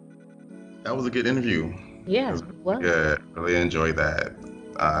 That was a good interview. Yeah, well, good. Really enjoyed that.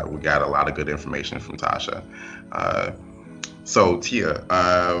 We got a lot of good information from Tasha. So Tia,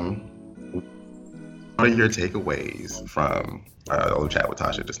 what are your takeaways from the chat with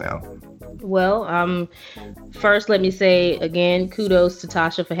Tasha just now? Well, first, let me say again, kudos to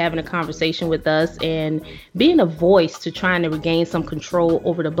Tasha for having a conversation with us and being a voice to trying to regain some control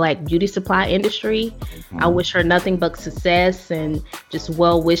over the Black beauty supply industry. I wish her nothing but success and just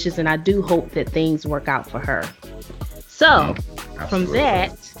well wishes, and I do hope that things work out for her. So, from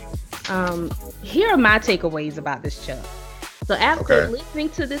that, here are my takeaways about this show. So after listening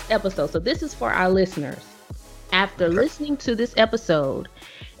to this episode, so this is for our listeners. After listening to this episode,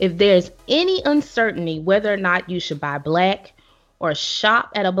 if there's any uncertainty whether or not you should buy Black or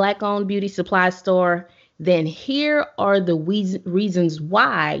shop at a Black-owned beauty supply store, then here are the reasons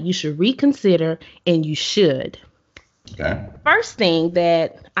why you should reconsider, and you should. Okay. First thing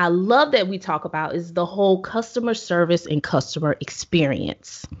that I love that we talk about is the whole customer service and customer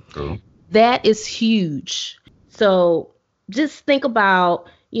experience. Cool. That is huge. So just think about,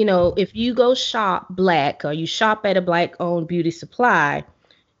 if you go shop Black or you shop at a Black-owned beauty supply,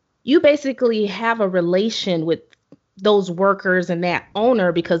 you basically have a relation with those workers and that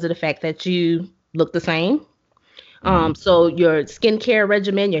owner because of the fact that you look the same. So your skincare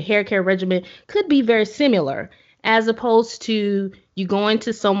regimen, your hair care regimen could be very similar, as opposed to you going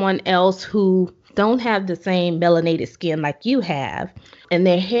to someone else who don't have the same melanated skin like you have, and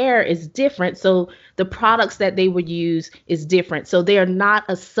their hair is different. So the products that they would use is different. So they are not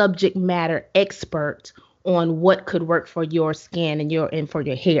a subject matter expert on what could work for your skin and for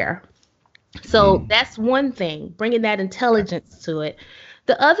your hair. So that's one thing, bringing that intelligence to it.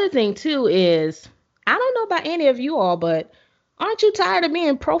 The other thing too is, I don't know about any of you all, but aren't you tired of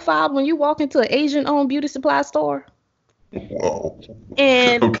being profiled when you walk into an Asian-owned beauty supply store? Whoa.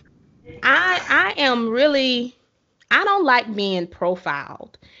 And okay. I don't like being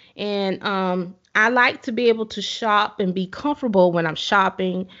profiled. And I like to be able to shop and be comfortable when I'm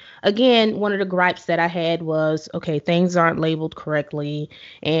shopping. Again, one of the gripes that I had was, things aren't labeled correctly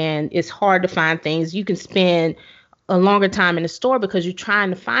and it's hard to find things. You can spend a longer time in the store because you're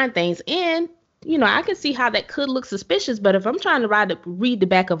trying to find things. And, I can see how that could look suspicious, but if I'm trying to read the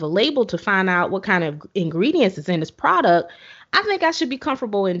back of a label to find out what kind of ingredients is in this product, I think I should be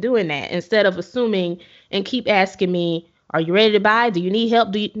comfortable in doing that instead of assuming and keep asking me, are you ready to buy? Do you need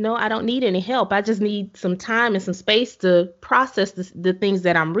help? No, I don't need any help. I just need some time and some space to process the things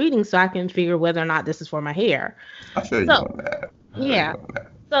that I'm reading so I can figure whether or not this is for my hair. I feel you on that. Yeah.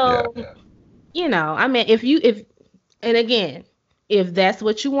 So, if that's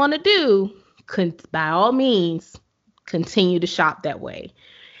what you want to do, by all means, continue to shop that way.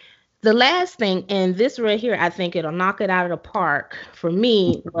 The last thing, and this right here, I think it'll knock it out of the park for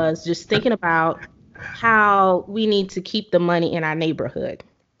me, was just thinking about how we need to keep the money in our neighborhood.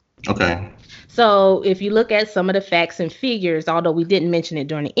 Okay. So if you look at some of the facts and figures, although we didn't mention it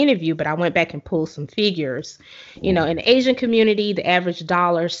during the interview, but I went back and pulled some figures. In the Asian community, the average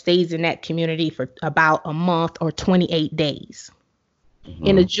dollar stays in that community for about a month or 28 days.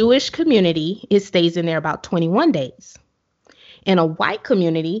 In a Jewish community, it stays in there about 21 days. In a white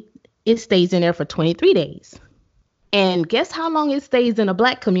community, it stays in there for 23 days. And guess how long it stays in a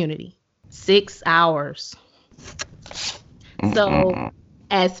Black community? 6 hours. So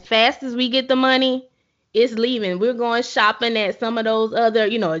as fast as we get the money, it's leaving. We're going shopping at some of those other,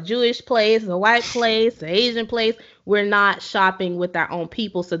 a Jewish place, a white place, an Asian place. We're not shopping with our own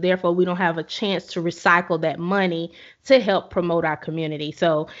people. So therefore, we don't have a chance to recycle that money to help promote our community.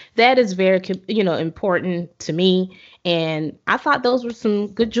 So that is very, important to me. And I thought those were some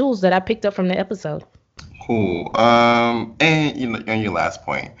good jewels that I picked up from the episode. Cool. And, on your last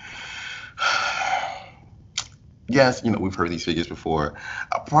point, yes, we've heard these figures before.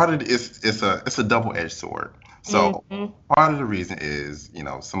 Part of it is it's a double-edged sword. So part of the reason is,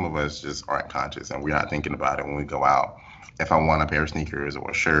 some of us just aren't conscious and we're not thinking about it when we go out. If I want a pair of sneakers or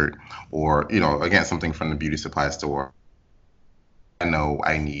a shirt or, again, something from the beauty supply store, I know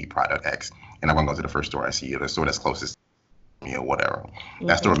I need product X and I'm going to go to the first store I see, or the store that's closest to me or whatever.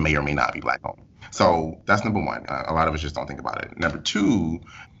 That store may or may not be Black-owned. So that's number one. A lot of us just don't think about it. Number two,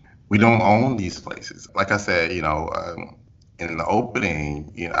 we don't own these places. Like I said, in the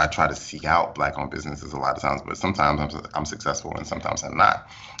opening, I try to seek out Black-owned businesses a lot of times, but sometimes I'm successful and sometimes I'm not.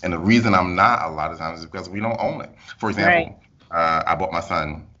 And the reason I'm not a lot of times is because we don't own it. For example, I bought my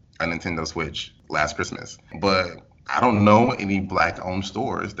son a Nintendo Switch last Christmas, but I don't know any Black-owned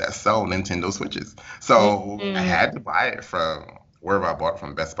stores that sell Nintendo Switches. So I had to buy it from wherever I bought it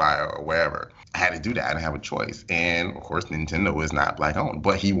from, Best Buy or wherever. I had to do that. I didn't have a choice. And of course, Nintendo is not Black-owned,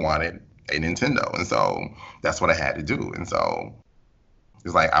 but he wanted a Nintendo. And so that's what I had to do. And so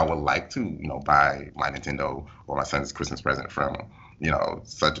it's like I would like to, buy my Nintendo or my son's Christmas present from,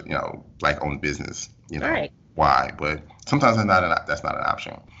 such, Black-owned business, Right. why. But sometimes that's not an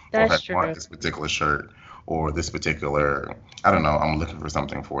option. That's or if true. I want this particular shirt or this particular, I don't know, I'm looking for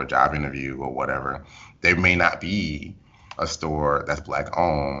something for a job interview or whatever, there may not be a store that's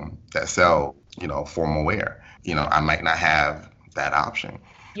Black-owned that sell, formal wear. I might not have that option.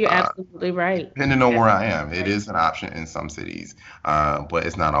 You're absolutely right. Depending on where I am, it is an option in some cities, but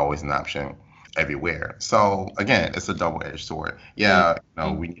it's not always an option everywhere. So again, it's a double-edged sword. Yeah,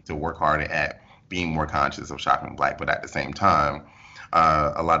 we need to work harder at being more conscious of shopping Black, but at the same time,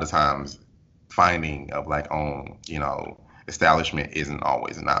 a lot of times finding a Black-owned, establishment isn't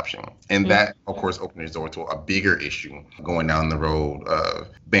always an option. And that, of course, opens the door to a bigger issue going down the road of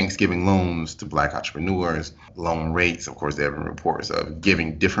banks giving loans to Black entrepreneurs, loan rates. Of course, there have been reports of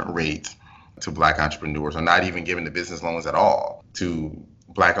giving different rates to Black entrepreneurs, or not even giving the business loans at all to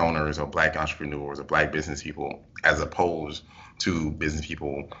Black owners or Black entrepreneurs or Black business people, as opposed to business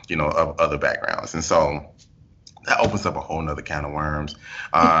people, of other backgrounds. And so that opens up a whole nother can of worms.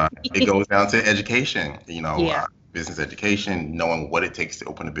 It goes down to education, business education, knowing what it takes to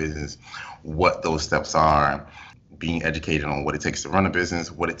open a business, what those steps are, being educated on what it takes to run a business,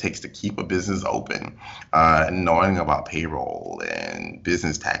 what it takes to keep a business open, knowing about payroll and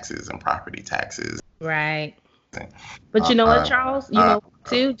business taxes and property taxes. Right. But you know what, Charles?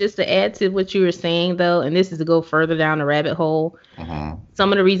 Too, just to add to what you were saying, though, and this is to go further down the rabbit hole,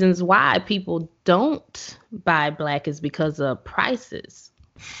 some of the reasons why people don't buy Black is because of prices.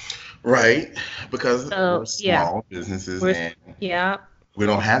 Right, because we're small businesses and we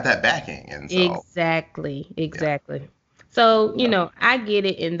don't have that backing. And so. Exactly. So, I get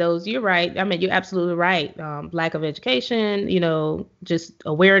it in those. You're right. I mean, you're absolutely right. Lack of education, just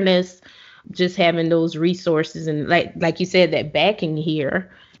awareness, just having those resources. And like you said, that backing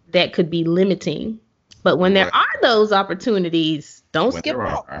here, that could be limiting. But when there are those opportunities, don't skip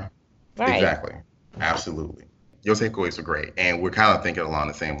out. Right. Exactly. Absolutely. Your takeaways are great. And we're kind of thinking along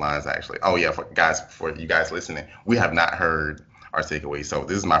the same lines, actually. Oh, yeah, for you guys listening, we have not heard our takeaways. So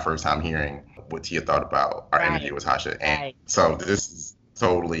this is my first time hearing what Tia thought about our interview with Tasha. And so this is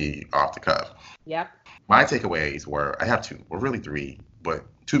totally off the cuff. Yep. My takeaways I have two, or really three, but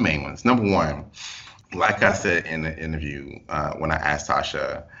two main ones. Number one, like I said in the interview, when I asked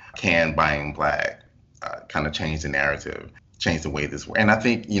Tasha, can buying Black kind of change the narrative? Change the way this works. And I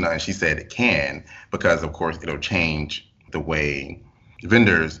think, and she said it can, because of course it'll change the way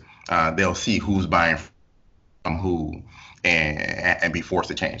vendors, they'll see who's buying from who and be forced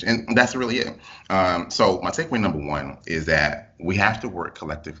to change. And that's really it. So my takeaway number one is that we have to work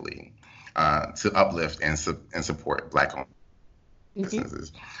collectively to uplift and support Black-owned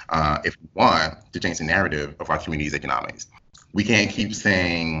businesses if we want to change the narrative of our community's economics. We can't keep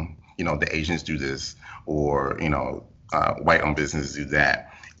saying, the Asians do this, or, white-owned businesses do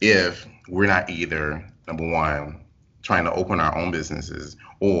that, if we're not either, number one, trying to open our own businesses,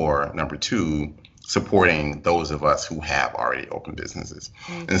 or number two, supporting those of us who have already opened businesses.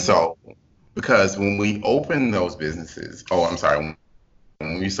 And so, because when we open those businesses, when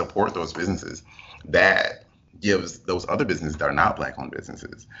we support those businesses, that gives those other businesses that are not Black-owned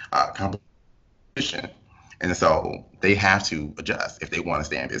businesses competition. And so they have to adjust if they want to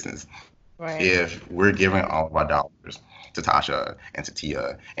stay in business. Right. If we're giving all of our dollars to Tasha and to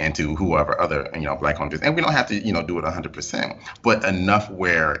Tia and to whoever other, Black-owned business, and we don't have to, do it 100%, but enough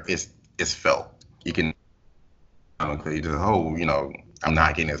where it's felt. You can, I'm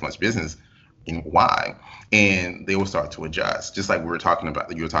not getting as much business. Why? And they will start to adjust. Just like you were talking about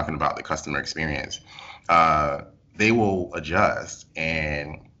the customer experience. They will adjust,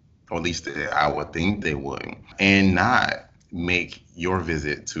 or at least I would think they would, and not make your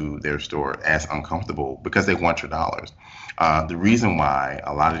visit to their store as uncomfortable because they want your dollars. The reason why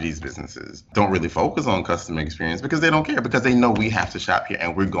a lot of these businesses don't really focus on customer experience because they don't care, because they know we have to shop here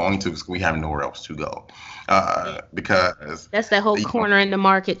and we have nowhere else to go. Because that's that whole corner in the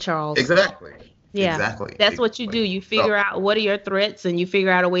market, Charles. Exactly. Yeah, exactly. That's what you do. You figure out what are your threats, and you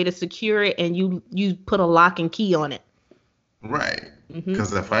figure out a way to secure it, and you put a lock and key on it. Right.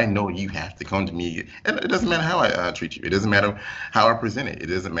 Because if I know you have to come to me, and it doesn't matter how I treat you. It doesn't matter how I present it. It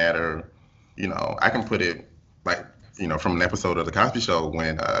doesn't matter, I can put it like, from an episode of The Cosby Show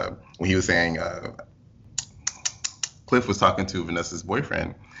when he was saying, Cliff was talking to Vanessa's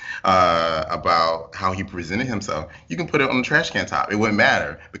boyfriend about how he presented himself, you can put it on the trash can top. It wouldn't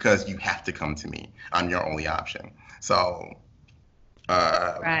matter because you have to come to me. I'm your only option. So,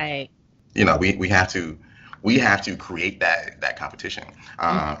 right. You know, we have to create that competition.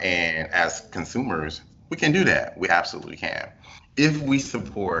 And as consumers, we can do that. We absolutely can. If we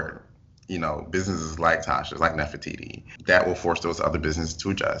support, you know, businesses like Tasha's, like Nefertiti, that will force those other businesses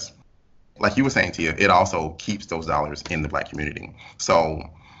to adjust. Like you were saying, Tia, it also keeps those dollars in the Black community. So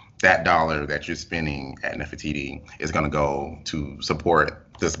that dollar that you're spending at Nefertiti is going to go to support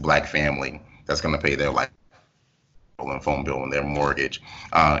this Black family that's going to pay their light bill and phone bill and their mortgage.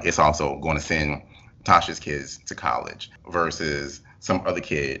 It's also going to send Tasha's kids to college versus some other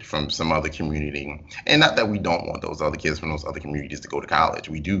kid from some other community. And not that we don't want those other kids from those other communities to go to college.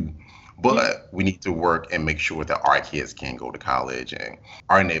 We do. But we need to work and make sure that our kids can go to college and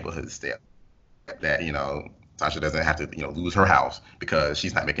our neighborhoods stay up. That, you know, Tasha doesn't have to, you know, lose her house because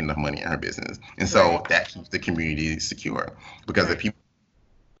she's not making enough money in her business. And so that keeps the community secure. Because if people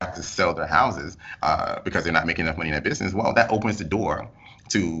have to sell their houses because they're not making enough money in their business, well, that opens the door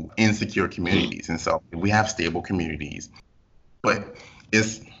to insecure communities. And so we have stable communities, but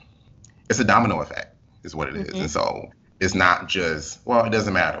it's a domino effect is what it is. And so it's not just, well, it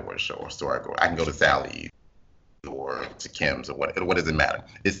doesn't matter where store I go. I can go to Sally's or to Kim's or what does it matter?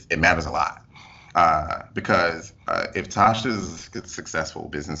 It matters a lot. Because if Tasha's a successful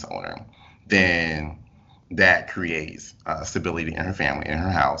business owner, then that creates stability in her family, in her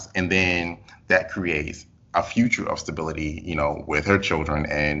house, and then that creates a future of stability, you know, with her children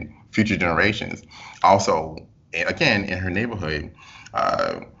and future generations. Also, again, in her neighborhood,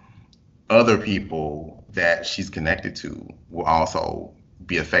 other people that she's connected to will also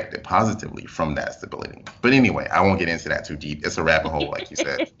be affected positively from that stability. But anyway, I won't get into that too deep. It's a rabbit hole, like you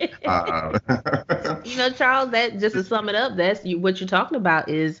said. You know, Charles, that just to sum it up, what you're talking about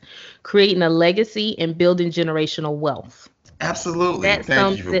is creating a legacy and building generational wealth. Absolutely. That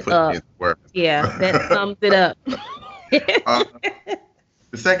sums it up. Yeah, that sums it up.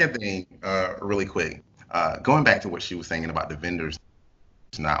 The second thing, really quick, going back to what she was saying about the vendors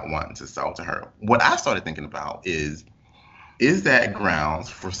not wanting to sell to her, what I started thinking about is that grounds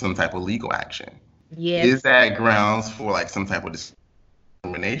for some type of legal action? Yes. Is that grounds for like some type of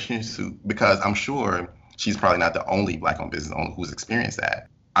discrimination suit? Because I'm sure she's probably not the only Black-owned business owner who's experienced that.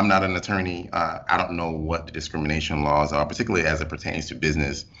 I'm not an attorney. I don't know what the discrimination laws are, particularly as it pertains to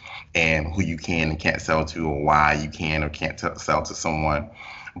business and who you can and can't sell to, or why you can or can't sell to someone.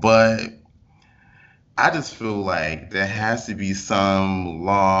 But I just feel like there has to be some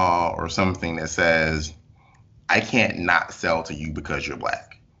law or something that says, I can't not sell to you because you're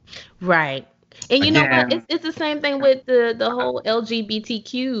Black. Right. And you know what? It's the same thing with the whole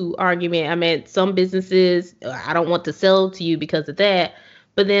LGBTQ argument. I mean, some businesses, I don't want to sell to you because of that.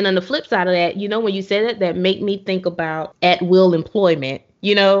 But then on the flip side of that, you know, when you say that make me think about at-will employment,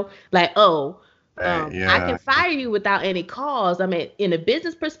 you know, like, I can fire you without any cause. I mean, in a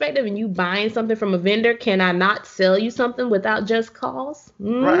business perspective, and you buying something from a vendor, can I not sell you something without just cause?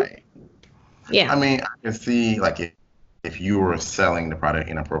 Right. Yeah. I mean, I can see like if you were selling the product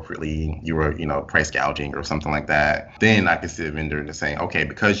inappropriately, you were, you know, price gouging or something like that, then I can see a vendor to saying, okay,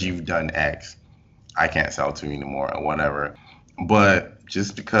 because you've done X, I can't sell to you anymore or whatever. But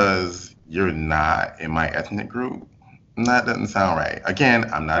just because you're not in my ethnic group, that doesn't sound right. Again,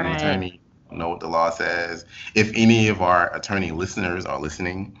 I'm not an attorney. I don't know what the law says. If any of our attorney listeners are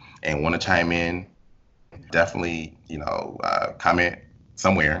listening and want to chime in, definitely, you know, comment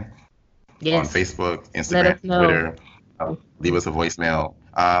somewhere. Yes. On Facebook, Instagram, Twitter, leave us a voicemail.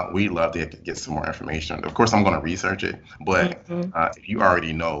 We'd love to get some more information. Of course, I'm going to research it, but if you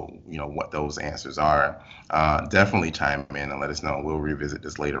already know, you know, what those answers are, definitely chime in and let us know. We'll revisit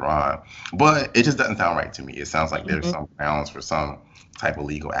this later on. But it just doesn't sound right to me. It sounds like there's some grounds for some type of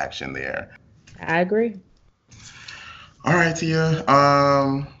legal action there. I agree. All right, Tia.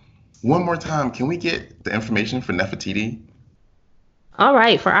 One more time, can we get the information for Nefertiti? All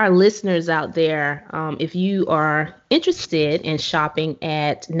right, for our listeners out there, if you are interested in shopping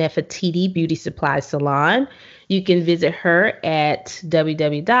at Nefertiti Beauty Supply Salon, you can visit her at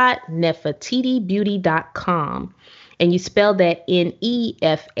www.nefertitibeauty.com. And you spell that Nefatiti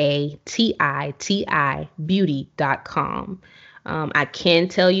beauty.com. I can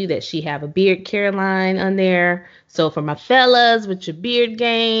tell you that she have a beard care line on there. So for my fellas with your beard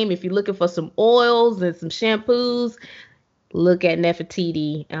game, if you're looking for some oils and some shampoos, look at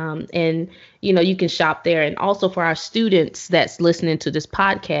Nefertiti, and you know, you can shop there. And also for our students that's listening to this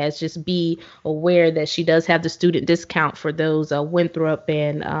podcast, just be aware that she does have the student discount for those Winthrop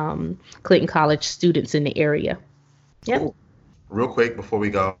and Clinton College students in the area. Yep. Cool. Real quick before we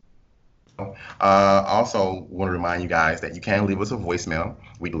go, also want to remind you guys that you can leave us a voicemail.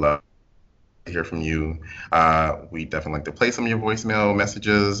 We'd love to hear from you. We definitely like to play some of your voicemail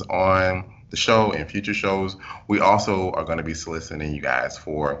messages on the show and future shows. We also are going to be soliciting you guys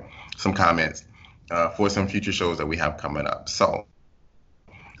for some comments for some future shows that we have coming up. So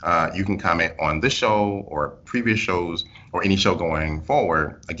you can comment on this show or previous shows or any show going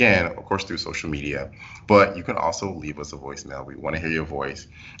forward. Again, of course, through social media. But you can also leave us a voicemail. We want to hear your voice.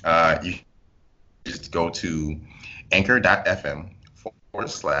 You just go to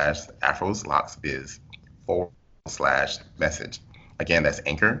anchor.fm/AfrosLocksBiz/message. Again, that's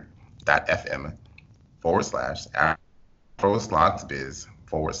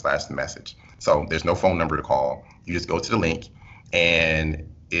anchor.fm/AfrosLocksBiz/message. So there's no phone number to call. You just go to the link and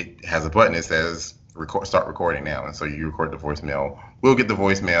it has a button that says start recording now. And so you record the voicemail. We'll get the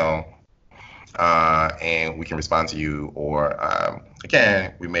voicemail and we can respond to you. Or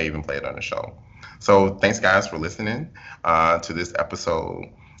again, we may even play it on the show. So thanks, guys, for listening to this episode.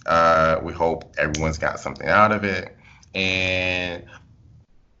 We hope everyone's got something out of it. And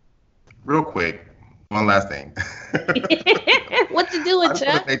real quick, one last thing. What you doing,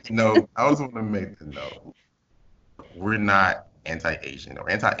 Chuck? I just want to make the note. We're not anti-Asian or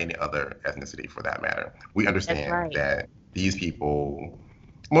anti any other ethnicity for that matter. We understand that these people,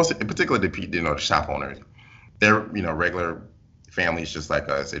 most in particular the shop owners, they're regular families just like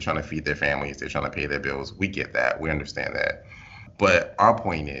us. They're trying to feed their families. They're trying to pay their bills. We get that. We understand that. But our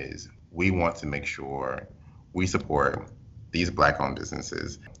point is, we want to make sure we support these Black-owned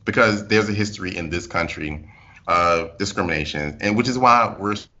businesses because there's a history in this country of discrimination, and which is why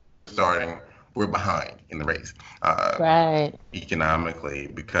we're behind in the race, economically,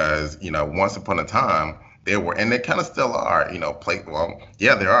 because once upon a time there were, and they kind of still are,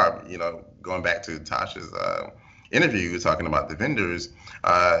 there are, going back to Tasha's interview talking about the vendors,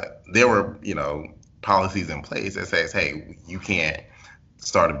 there were policies in place that says, hey, you can't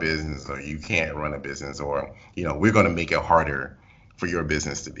start a business or you can't run a business, or we're going to make it harder for your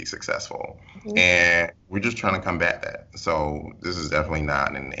business to be successful. Mm-hmm. And we're just trying to combat that. So this is definitely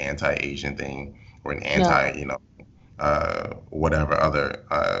not an anti-Asian thing or an anti, whatever other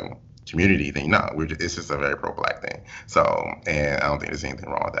community thing. No, it's just a very pro-Black thing. So, and I don't think there's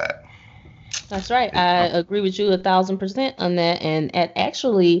anything wrong with that. That's right. I agree with you 1,000% on that. And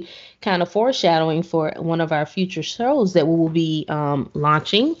actually kind of foreshadowing for one of our future shows that we will be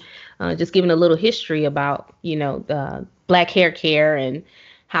launching, just giving a little history about, Black hair care and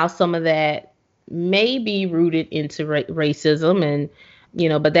how some of that may be rooted into racism. And,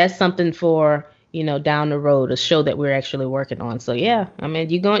 but that's something for, down the road, a show that we're actually working on. So, yeah, I mean,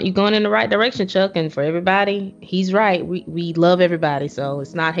 you're going in the right direction, Chuck. And for everybody, he's right. We love everybody. So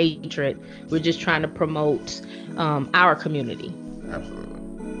it's not hatred. We're just trying to promote our community. Absolutely.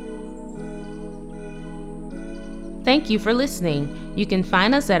 Thank you for listening. You can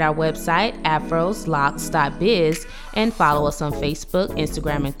find us at our website, afroslocks.biz, and follow us on Facebook,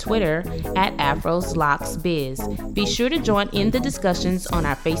 Instagram, and Twitter at afroslocksbiz. Be sure to join in the discussions on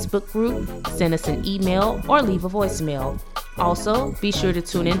our Facebook group, send us an email, or leave a voicemail. Also, be sure to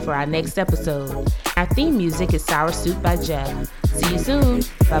tune in for our next episode. Our theme music is Sour Soup by Jeff. See you soon.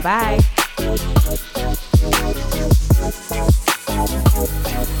 Bye-bye.